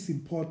altar is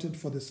important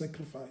for the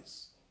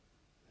sacrifice.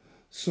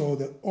 So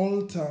the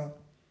altar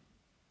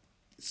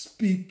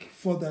speak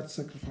for that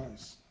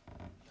sacrifice.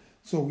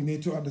 So we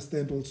need to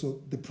understand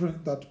also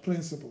that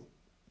principle.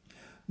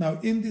 Now,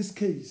 in this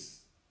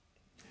case,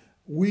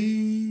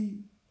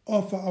 we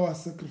offer our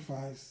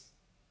sacrifice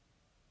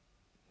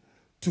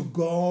to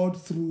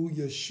God through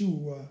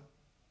Yeshua,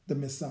 the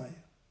Messiah.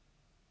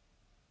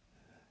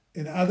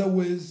 In other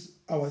words,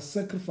 our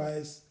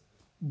sacrifice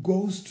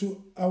goes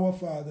to our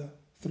Father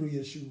through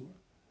Yeshua.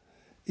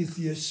 It's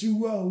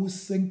Yeshua who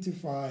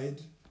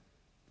sanctified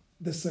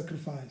the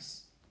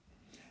sacrifice.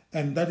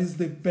 And that is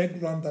the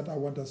background that I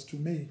want us to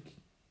make.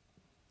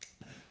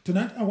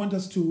 Tonight, I want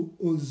us to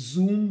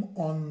zoom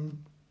on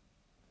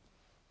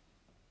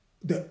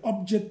the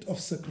object of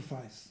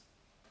sacrifice.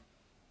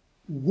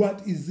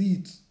 What is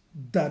it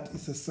that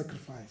is a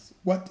sacrifice?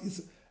 What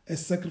is a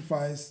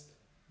sacrifice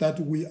that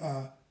we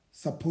are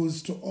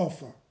supposed to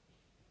offer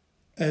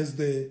as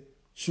the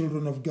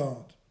children of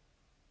God?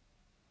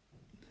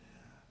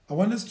 I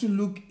want us to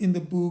look in the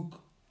book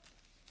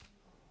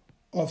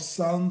of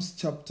Psalms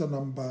chapter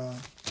number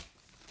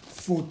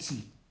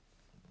 40.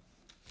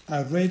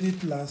 I read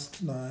it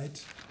last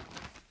night,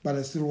 but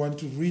I still want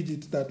to read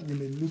it that we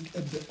may look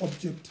at the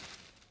object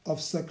of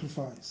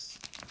sacrifice.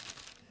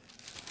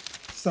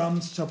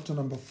 Psalms chapter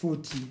number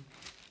 40,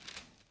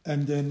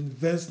 and then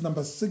verse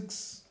number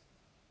 6.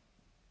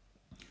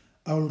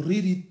 I'll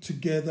read it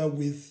together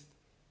with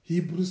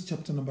Hebrews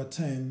chapter number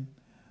 10,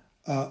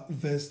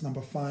 verse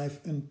number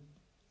 5 and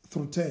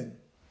through 10.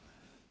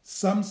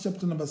 Psalms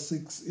chapter number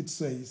 6, it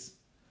says,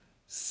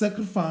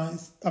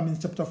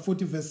 chapter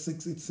 40, verse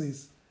 6, it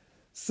says,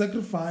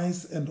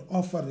 sacrifice and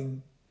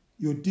offering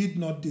you did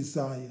not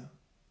desire.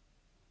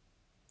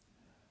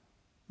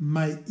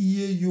 My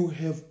ear you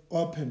have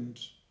opened.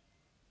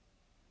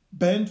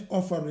 Burnt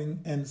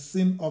offering and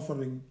sin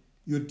offering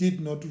you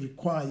did not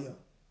require.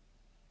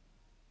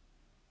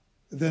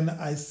 Then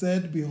I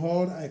said,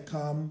 behold, I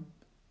come.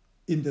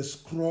 In the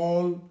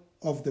scroll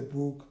of the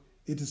book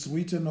it is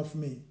written of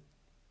me.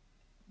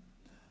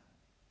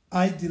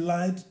 I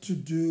delight to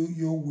do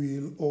your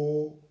will,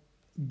 O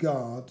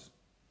God,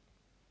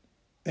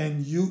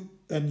 and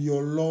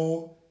your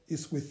law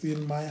is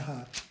within my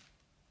heart.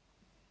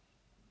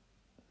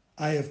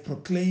 I have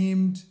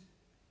proclaimed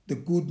the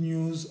good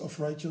news of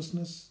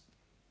righteousness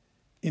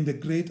in the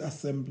great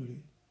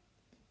assembly.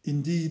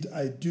 Indeed,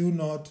 I do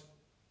not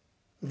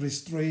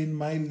restrain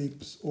my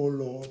lips, O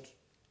Lord.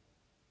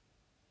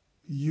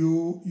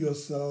 You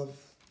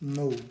yourself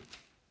know.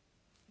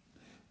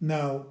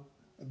 Now,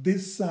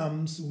 these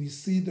Psalms, we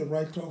see the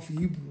writer of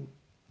Hebrew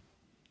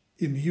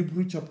in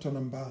Hebrew chapter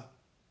number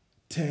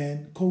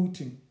 10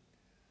 quoting.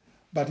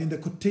 But in the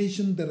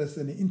quotation, there is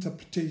an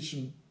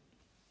interpretation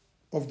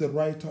of the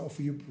writer of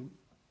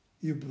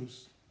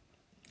Hebrews.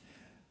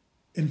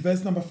 In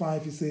verse number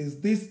 5, he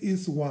says, this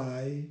is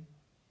why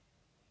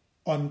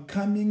on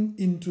coming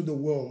into the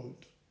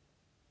world,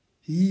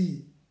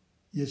 he,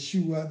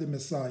 Yeshua the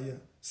Messiah,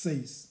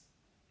 says,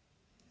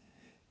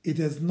 it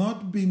has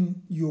not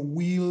been your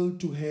will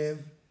to have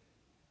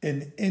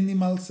an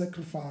animal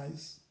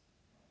sacrifice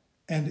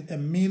and a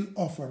meal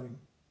offering.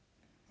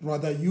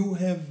 Rather, you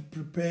have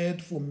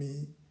prepared for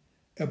me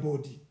a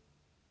body.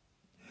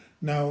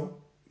 Now,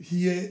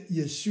 here,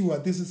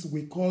 Yeshua,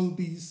 we call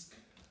this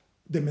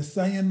the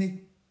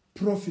Messianic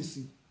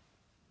prophecy.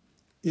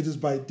 It is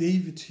by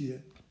David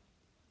here.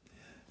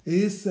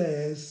 He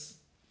says,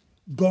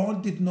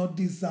 God did not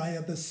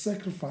desire the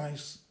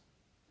sacrifice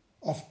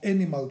of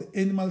the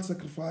animal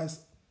sacrifice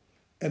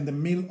and the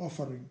meal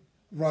offering.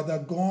 Rather,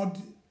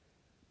 God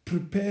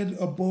prepared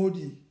a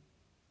body.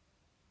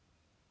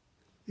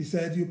 He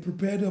said, you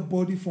prepared a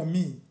body for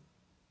me.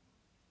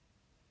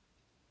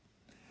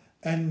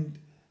 And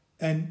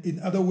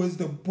in other words,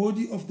 the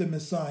body of the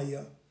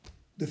Messiah,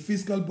 the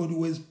physical body,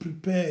 was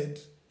prepared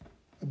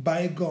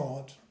by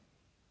God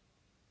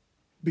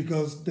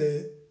because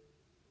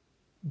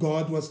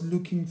God was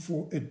looking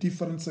for a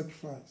different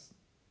sacrifice.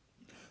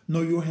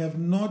 No, you have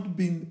not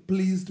been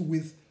pleased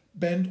with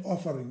burnt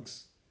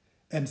offerings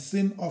and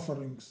sin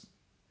offerings.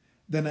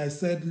 Then I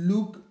said,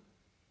 look,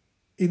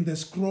 in the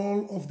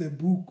scroll of the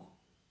book,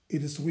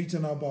 it is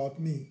written about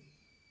me.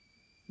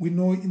 We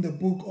know in the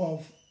book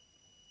of,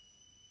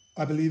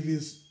 I believe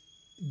it's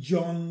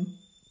John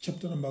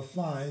chapter number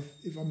 5,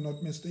 if I'm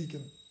not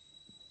mistaken,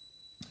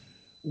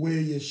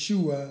 where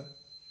Yeshua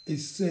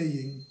is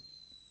saying,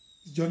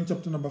 John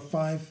chapter number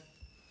 5,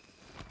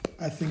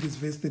 I think it's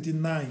verse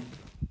 39.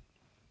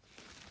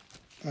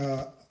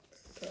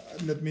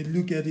 Let me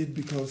look at it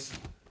because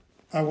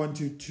I want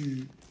you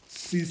to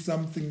see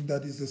something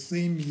that is the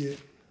same here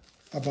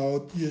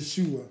about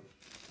Yeshua.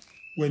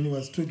 When he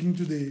was talking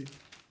to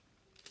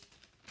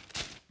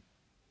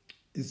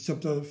it's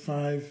chapter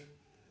 5,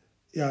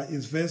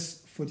 it's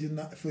verse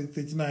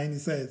 39, he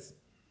says,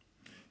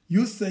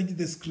 you search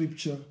the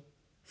scripture,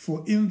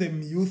 for in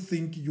them you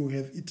think you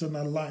have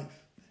eternal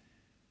life,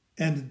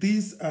 and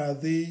these are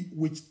they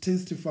which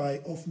testify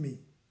of me.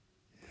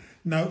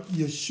 Now,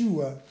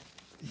 Yeshua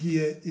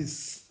here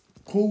is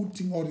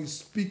quoting or is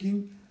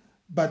speaking,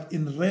 but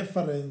in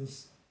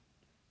reference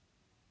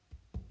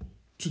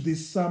to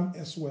this psalm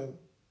as well.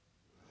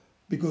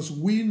 Because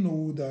we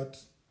know that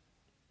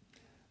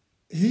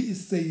he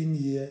is saying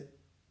here,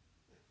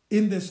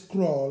 in the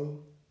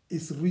scroll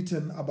is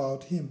written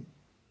about him.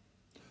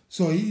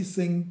 So he is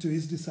saying to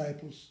his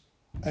disciples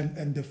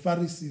and the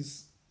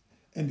Pharisees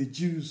and the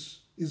Jews,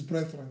 his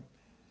brethren,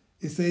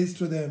 he says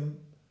to them,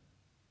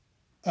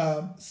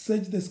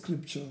 search the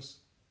scriptures,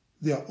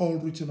 they are all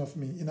written of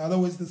me. In other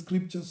words, the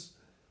scriptures,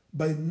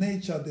 by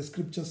nature, the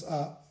scriptures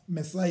are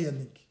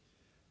messianic.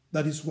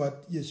 That is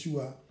what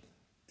Yeshua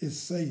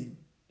is saying.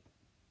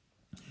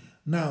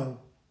 Now,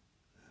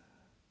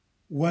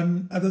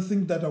 one other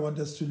thing that I want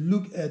us to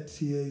look at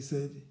here, he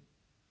said,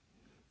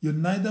 you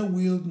neither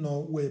willed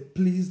nor were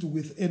pleased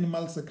with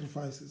animal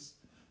sacrifices,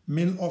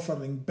 meal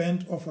offering,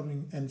 burnt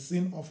offering, and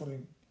sin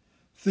offering,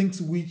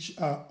 things which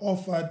are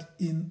offered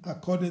in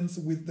accordance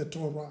with the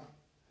Torah.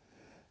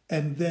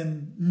 And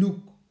then,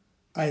 look,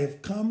 I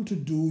have come to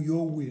do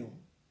your will.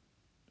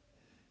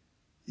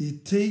 He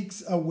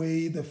takes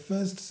away the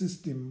first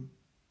system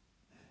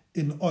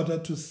in order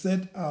to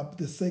set up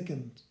the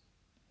second.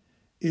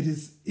 It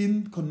is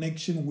in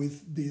connection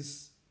with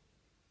this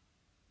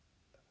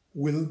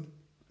will,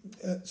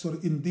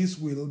 in this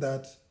will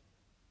that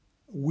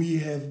we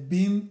have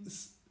been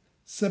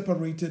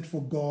separated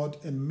for God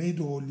and made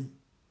holy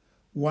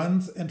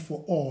once and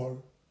for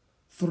all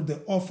through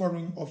the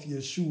offering of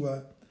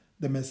Yeshua,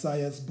 the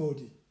Messiah's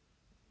body.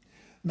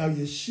 Now,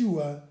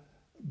 Yeshua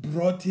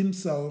brought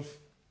himself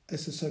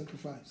as a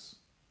sacrifice.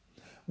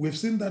 We've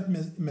seen that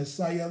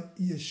Messiah,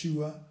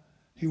 Yeshua,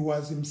 he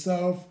was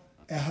himself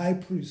a high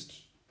priest.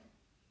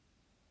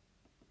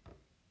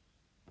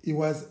 He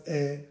was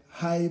a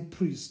high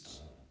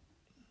priest.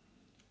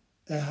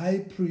 a high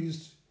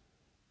priest,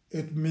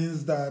 it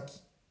means that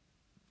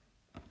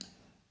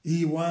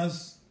he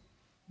was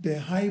the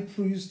high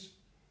priest,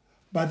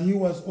 but he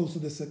was also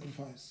the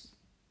sacrifice.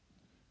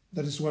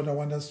 That is what I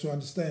want us to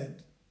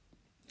understand.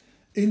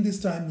 In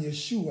this time,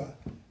 Yeshua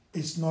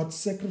is not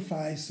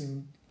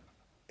sacrificing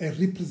a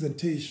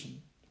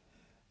representation,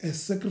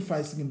 as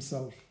sacrificing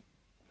himself.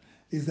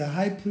 Is the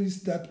high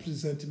priest that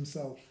presents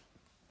himself.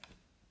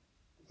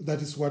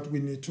 That is what we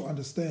need to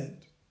understand.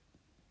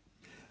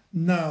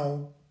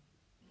 Now,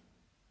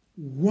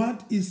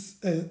 what is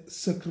a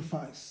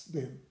sacrifice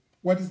then?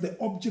 What is the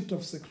object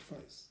of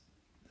sacrifice?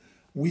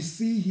 We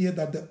see here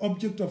that the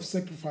object of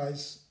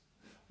sacrifice,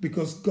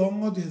 because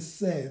God has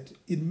said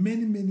in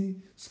many, many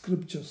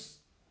scriptures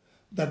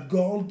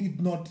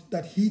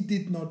that he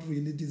did not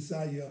really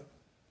desire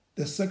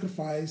the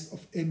sacrifice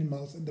of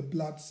animals and the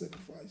blood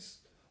sacrifice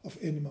of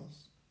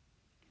animals.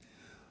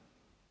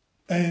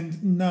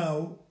 And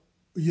now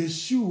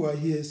Yeshua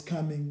here is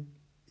coming.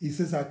 He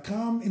says, I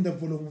come in the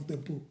volume of the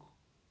book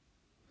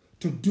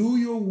to do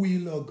your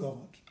will, O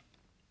God.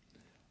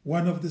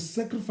 One of the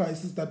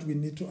sacrifices that we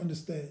need to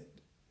understand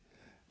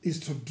is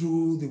to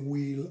do the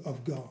will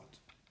of God.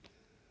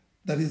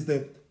 That is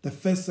the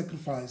first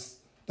sacrifice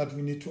that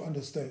we need to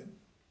understand.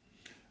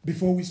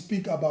 Before we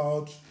speak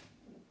about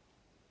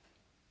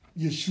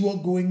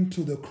Yeshua going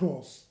to the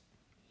cross,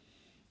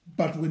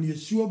 but when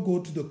Yeshua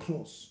go to the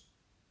cross,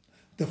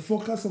 the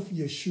focus of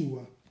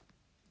Yeshua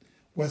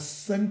was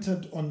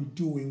centered on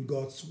doing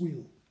God's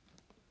will.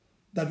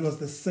 That was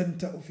the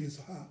center of his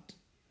heart.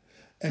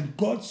 And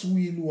God's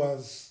will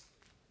was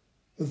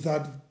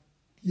that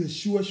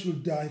Yeshua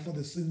should die for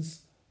the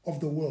sins of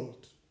the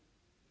world.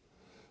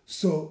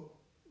 So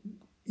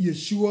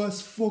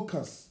Yeshua's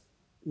focus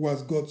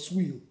was God's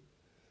will.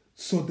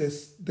 So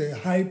the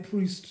high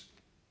priest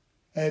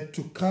had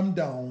to come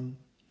down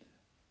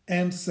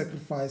and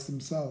sacrifice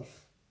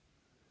himself.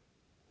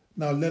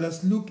 Now let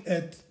us look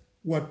at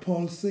what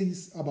Paul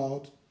says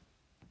about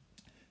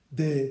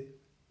the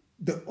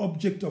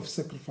object of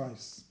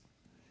sacrifice.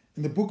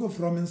 In the book of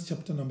Romans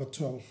chapter number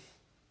 12,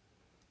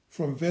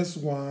 from verse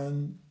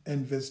 1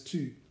 and verse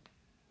 2,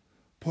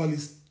 Paul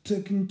is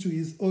talking to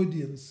his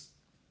audience,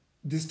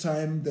 this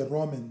time the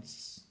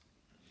Romans.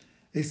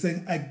 He's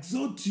saying, I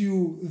exhort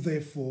you,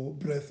 therefore,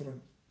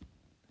 brethren,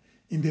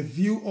 in the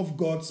view of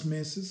God's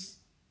mercies,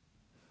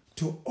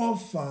 to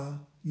offer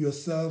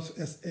yourself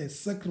as a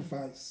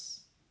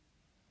sacrifice,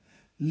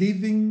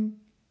 living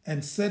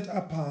and set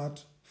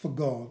apart for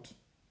God.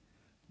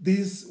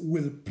 This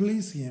will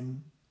please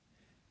him.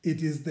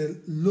 It is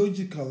the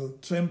logical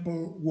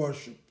temple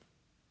worship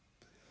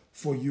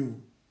for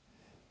you.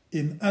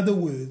 In other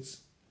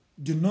words,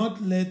 do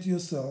not let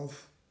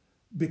yourself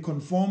be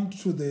conformed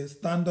to the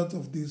standards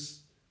of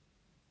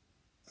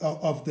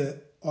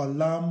the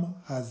Olam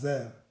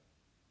Hazeh,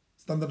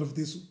 standard of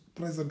this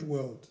present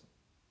world.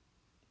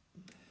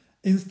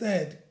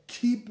 Instead,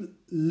 keep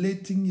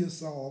letting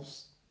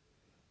yourselves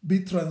be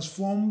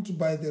transformed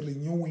by the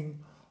renewing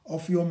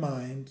of your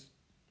mind,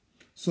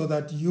 so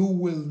that you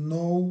will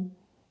know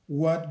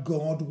what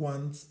God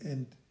wants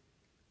and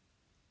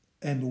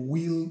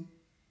will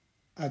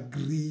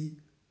agree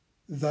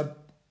that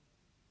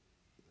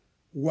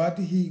what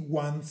he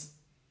wants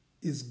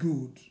is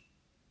good,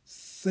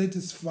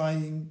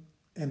 satisfying,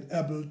 and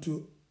able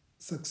to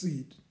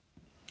succeed.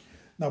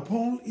 Now,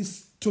 Paul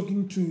is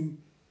talking to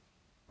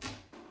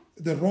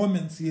the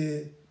Romans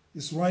here,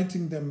 is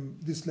writing them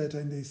this letter,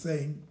 and they're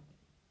saying,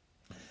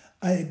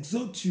 I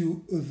exhort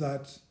you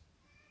that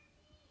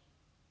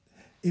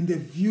in the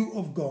view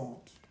of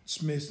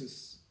God's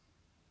mercies,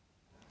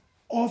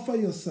 offer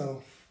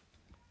yourself.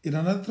 In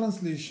another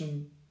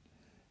translation,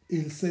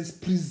 it says,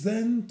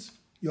 present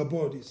your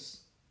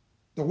bodies.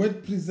 The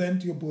word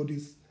present your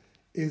bodies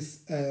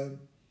is a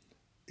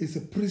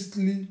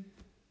priestly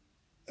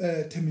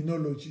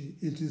terminology.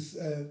 It is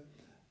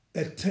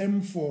a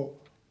term for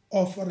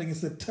offering.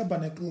 It's a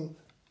tabernacle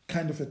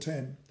kind of a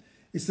term.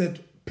 It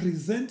said,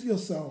 present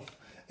yourself.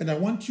 And I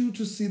want you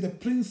to see the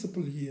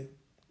principle here.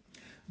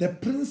 The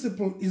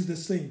principle is the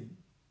same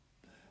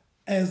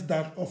as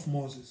that of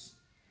Moses.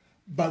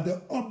 But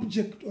the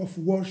object of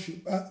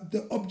worship,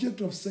 the object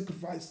of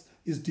sacrifice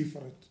is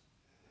different.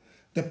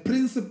 The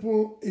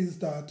principle is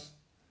that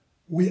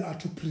we are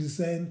to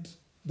present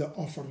the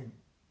offering.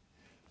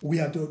 We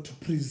are to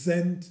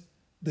present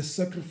the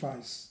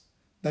sacrifice.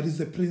 That is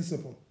the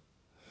principle.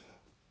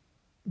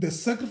 The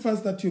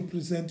sacrifice that you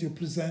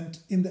present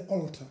in the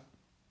altar.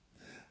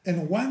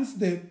 And once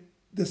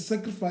the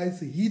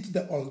sacrifice hits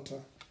the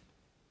altar,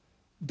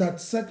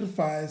 that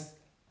sacrifice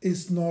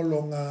is no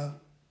longer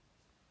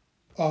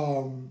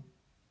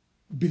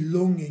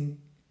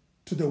belonging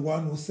to the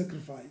one who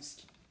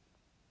sacrificed.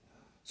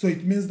 So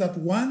it means that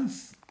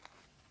once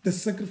the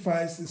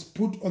sacrifice is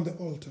put on the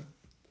altar,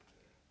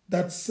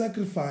 that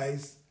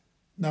sacrifice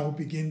now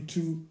begin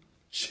to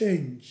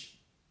change.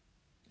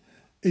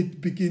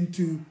 It begin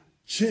to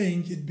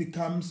change. It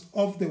becomes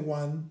of the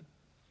one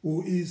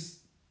who is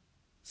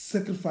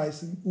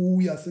sacrificing, who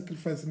we are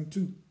sacrificing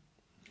to.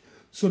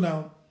 So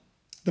now,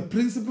 The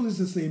principle is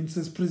the same. It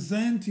says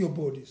present your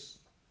bodies.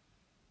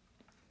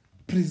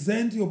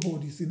 Present your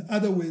bodies. In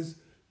other words,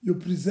 you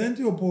present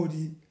your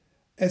body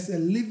as a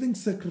living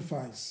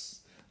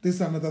sacrifice. This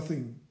is another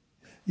thing.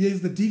 Here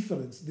is the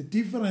difference. The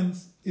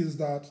difference is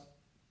that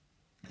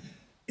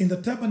in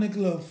the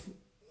tabernacle of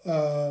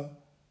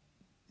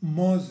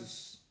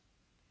Moses,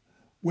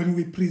 when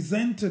we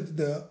presented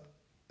the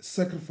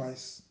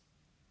sacrifice,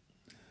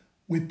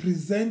 we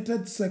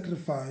presented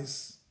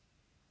sacrifice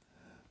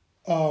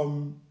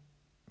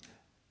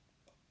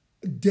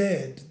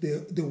dead.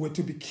 They were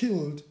to be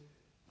killed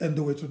and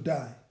they were to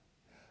die.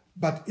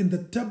 But in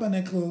the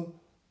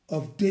tabernacle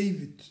of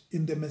David,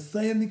 in the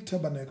Messianic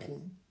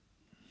tabernacle,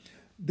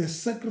 the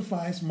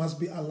sacrifice must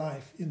be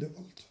alive in the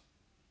altar.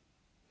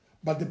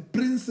 But the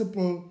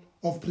principle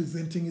of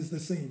presenting is the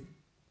same.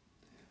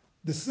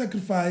 The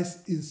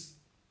sacrifice is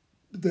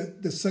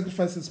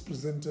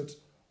presented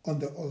on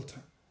the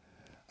altar.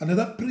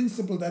 Another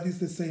principle that is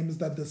the same is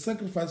that the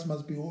sacrifice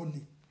must be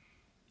holy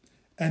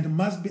and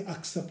must be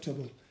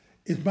acceptable.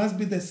 It must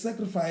be the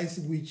sacrifice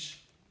which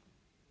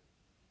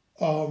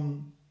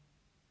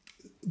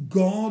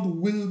God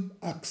will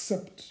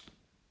accept.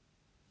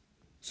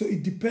 So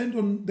it depends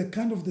on the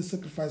kind of the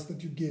sacrifice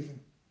that you give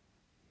him.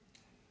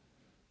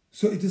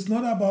 So it is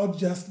not about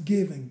just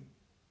giving.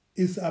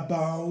 It's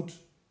about,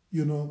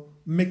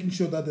 making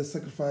sure that the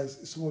sacrifice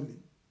is holy.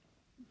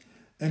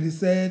 And he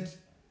said,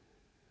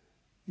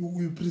 you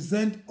will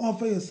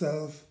offer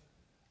yourself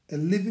a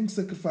living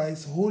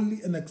sacrifice,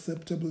 holy and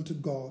acceptable to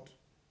God.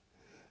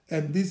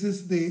 And this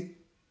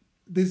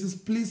is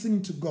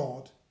pleasing to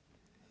God.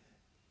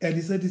 And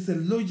he said it's a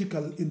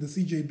logical, in the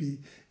CJB,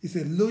 it's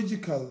a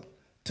logical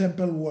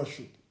temple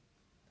worship.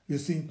 You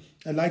see,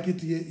 I like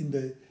it here in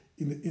the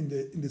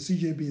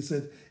CJB. It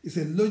said it's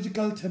a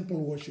logical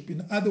temple worship.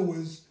 In other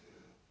words,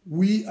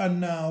 we are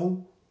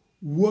now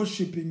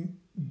worshiping,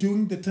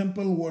 doing the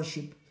temple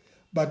worship,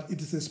 but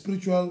it is a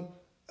spiritual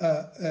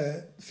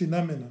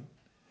phenomenon.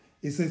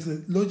 It says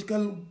a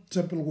logical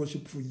temple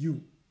worship for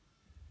you.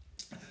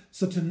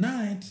 So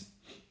tonight,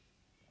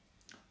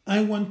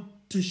 I want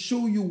to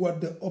show you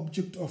what the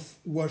object of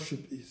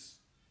worship is.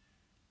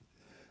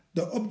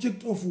 The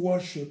object of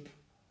worship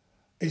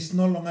is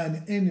no longer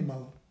an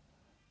animal,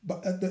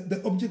 but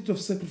the object of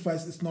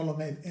sacrifice is no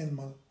longer an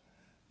animal.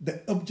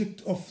 The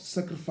object of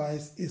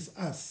sacrifice is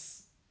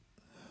us.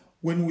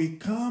 When we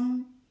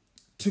come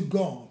to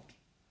God,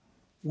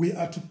 we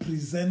are to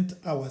present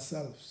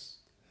ourselves.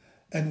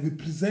 And we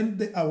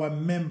present our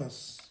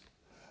members,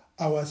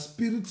 our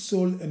spirit,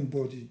 soul, and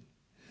body.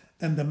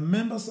 And the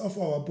members of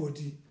our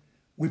body,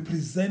 we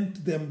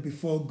present them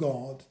before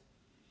God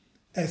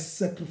as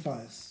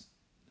sacrifice.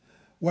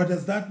 What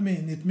does that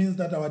mean? It means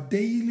that our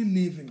daily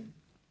living,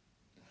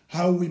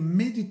 how we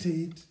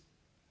meditate,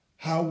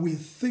 how we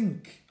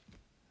think,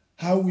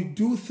 how we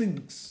do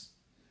things,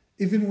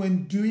 even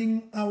when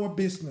doing our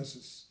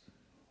businesses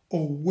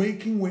or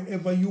working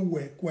wherever you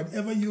work,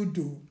 whatever you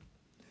do,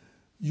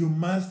 you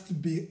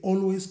must be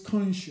always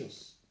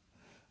conscious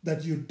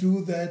that you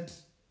do that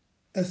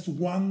as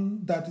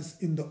one that is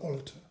in the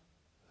altar.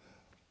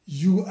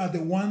 You are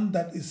the one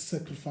that is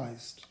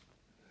sacrificed.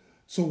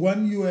 So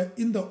when you are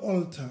in the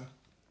altar,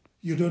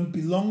 you don't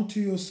belong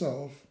to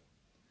yourself,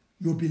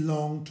 you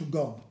belong to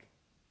God.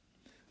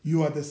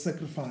 You are the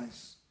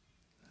sacrifice,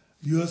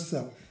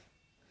 yourself.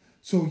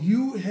 So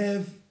you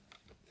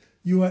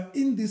are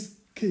in this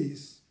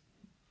case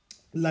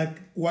like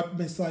what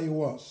Messiah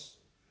was.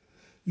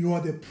 You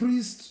are the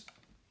priest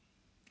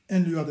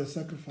and you are the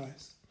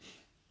sacrifice.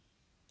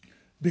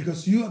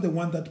 Because you are the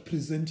one that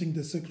presenting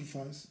the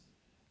sacrifice,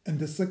 and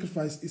the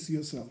sacrifice is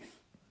yourself.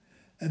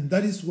 And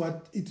that is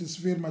what it is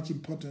very much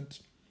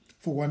important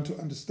for one to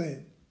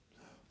understand.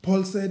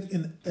 Paul said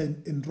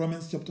in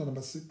Romans chapter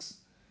number 6,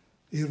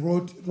 he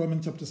wrote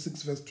Romans chapter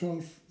 6 verse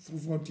 12 through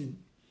 14.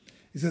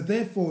 He said,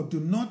 therefore, do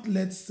not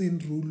let sin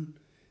rule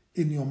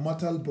in your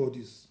mortal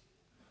bodies,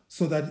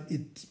 so that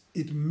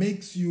it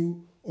makes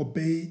you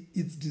obey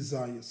its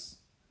desires.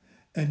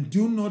 And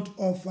do not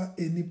offer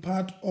any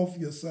part of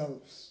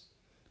yourselves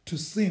to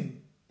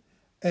sin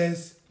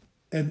as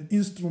an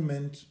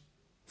instrument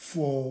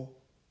for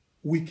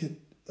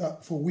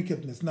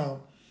wickedness.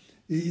 Now,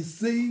 he is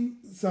saying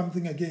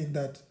something again,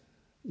 that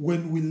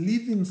when we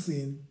live in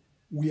sin,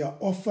 we are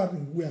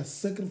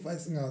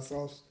sacrificing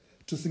ourselves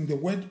to sin. The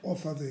word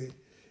offer there,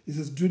 it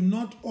says, do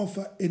not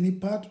offer any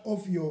part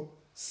of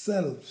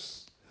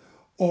yourselves,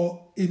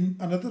 or in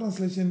another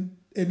translation,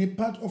 any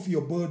part of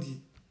your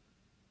body,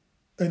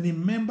 any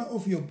member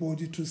of your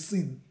body to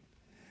sin.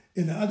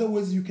 In other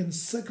words, you can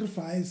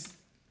sacrifice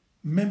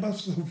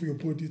members of your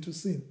body to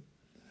sin.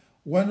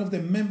 One of the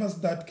members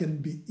that can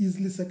be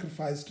easily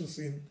sacrificed to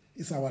sin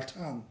is our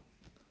tongue,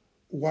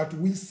 what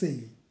we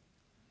say.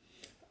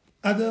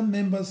 Other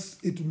members,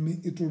 it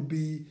will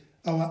be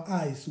our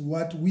eyes,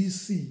 what we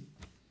see.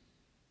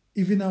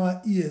 Even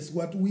our ears,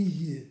 what we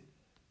hear.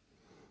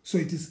 So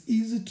it is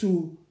easy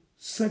to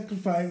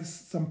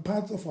sacrifice some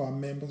parts of our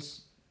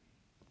members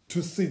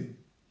to sin.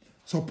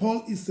 So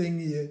Paul is saying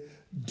here,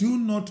 do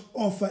not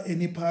offer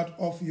any part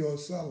of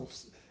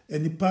yourselves,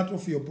 any part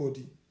of your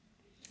body.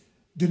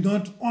 Do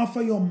not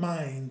offer your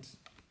mind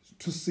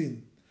to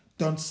sin.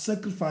 Don't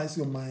sacrifice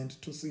your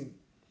mind to sin.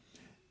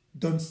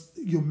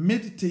 Your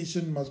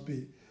meditation must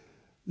be,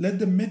 let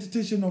the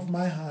meditation of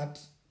my heart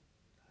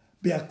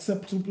be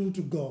acceptable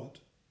to God.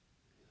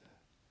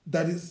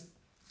 That is,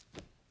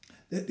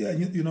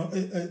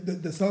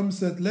 the psalm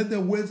said, let the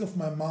words of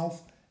my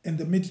mouth and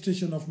the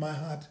meditation of my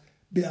heart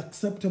be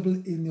acceptable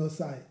in your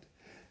sight.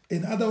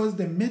 In other words,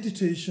 the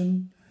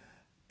meditation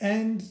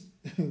and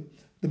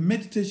the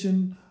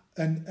meditation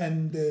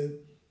and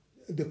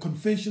the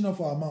confession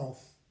of our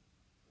mouth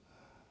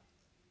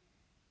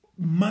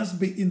must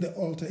be in the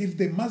altar. If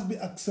they must be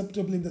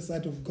acceptable in the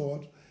sight of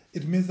God,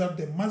 it means that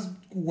they must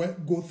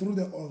go through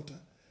the altar.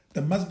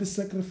 They must be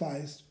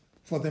sacrificed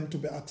for them to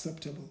be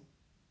acceptable.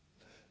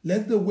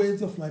 Let the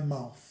words of my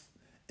mouth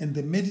and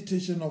the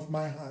meditation of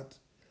my heart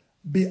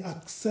be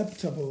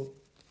acceptable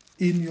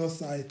in your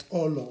sight,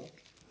 O Lord.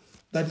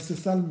 That is a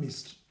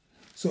psalmist.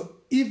 So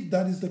if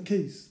that is the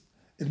case,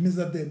 it means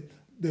that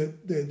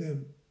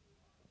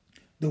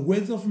the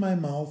words of my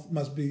mouth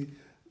must be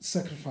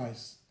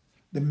sacrificed.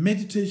 The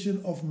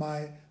meditation of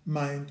my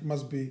mind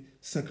must be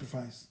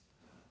sacrificed.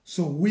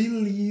 So we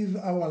live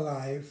our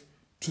life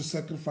to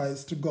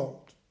sacrifice to God.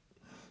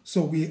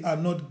 So we are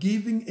not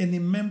giving any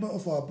member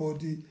of our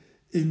body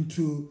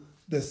into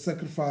the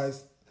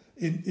sacrifice,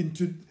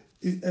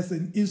 as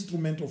an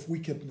instrument of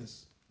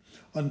wickedness.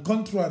 On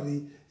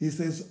contrary, he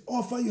says,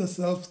 offer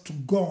yourselves to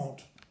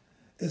God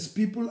as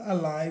people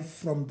alive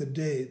from the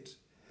dead,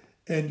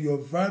 and your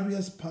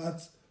various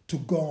parts to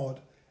God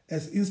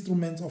as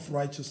instruments of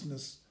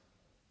righteousness.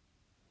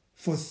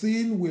 For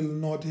sin will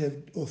not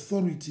have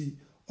authority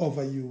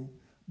over you,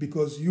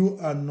 because you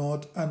are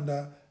not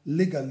under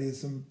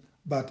legalism,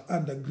 but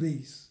under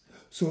grace.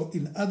 So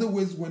in other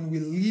words, when we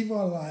live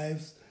our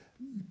lives,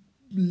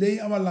 lay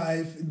our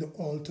life in the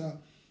altar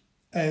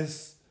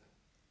as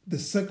the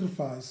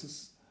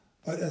sacrifices,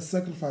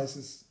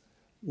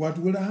 what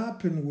will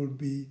happen will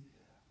be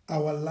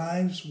our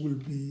lives will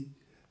be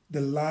the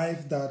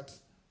life that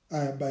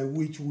by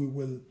which we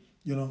will,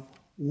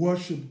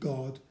 worship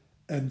God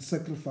and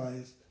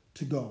sacrifice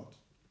to God.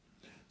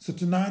 So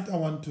tonight I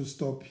want to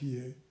stop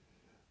here,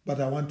 but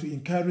I want to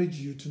encourage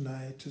you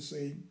tonight to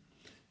say,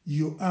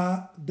 you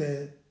are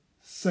the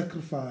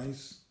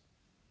sacrifice.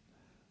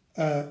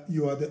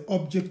 You are the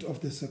object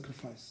of the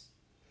sacrifice.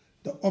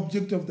 The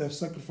object of the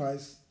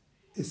sacrifice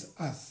is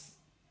us.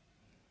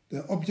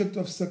 The object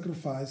of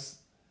sacrifice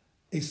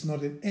is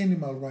not an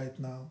animal right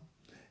now.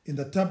 In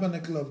the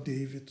tabernacle of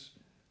David,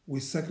 we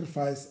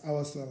sacrifice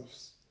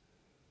ourselves.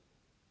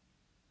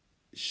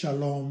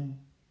 Shalom,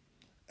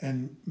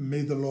 and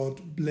may the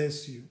Lord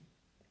bless you.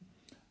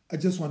 I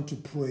just want to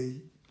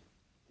pray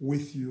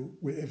with you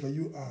wherever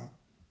you are.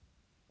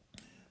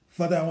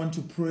 Father, I want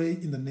to pray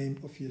in the name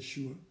of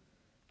Yeshua.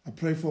 I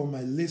pray for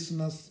my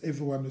listeners,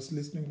 everyone who's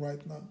listening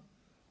right now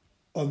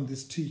on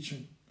this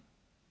teaching,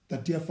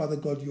 that, dear Father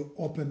God, you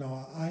open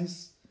our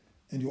eyes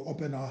and you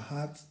open our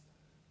hearts,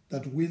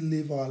 that we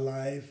live our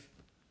life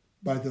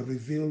by the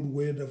revealed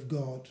word of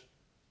God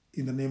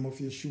in the name of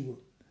Yeshua.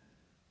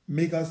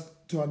 Make us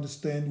to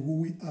understand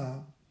who we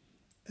are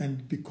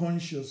and be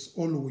conscious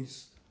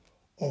always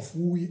of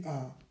who we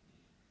are,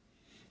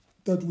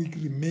 that we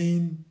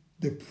remain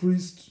the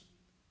priest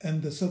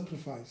and the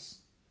sacrifice,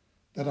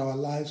 that our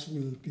lives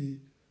will be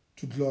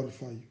to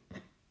glorify you.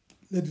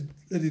 Let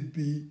it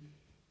be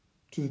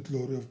to the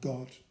glory of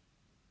God.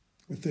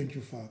 We thank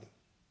you, Father.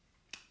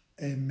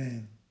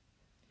 Amen.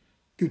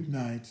 Good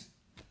night.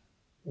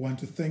 I want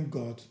to thank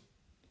God.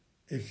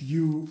 If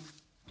you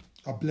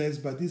are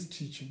blessed by this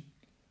teaching,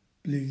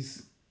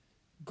 please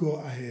go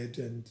ahead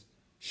and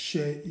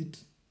share it.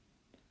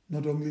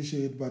 Not only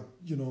share it, but,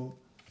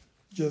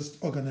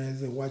 just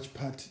organize a watch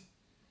party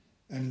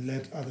and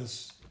let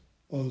others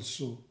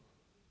also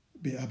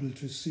be able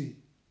to see.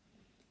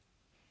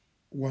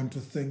 Want to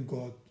thank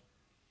God.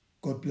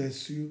 God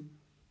bless you.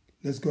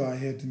 Let's go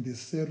ahead in this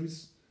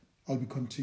series. I'll be continuing.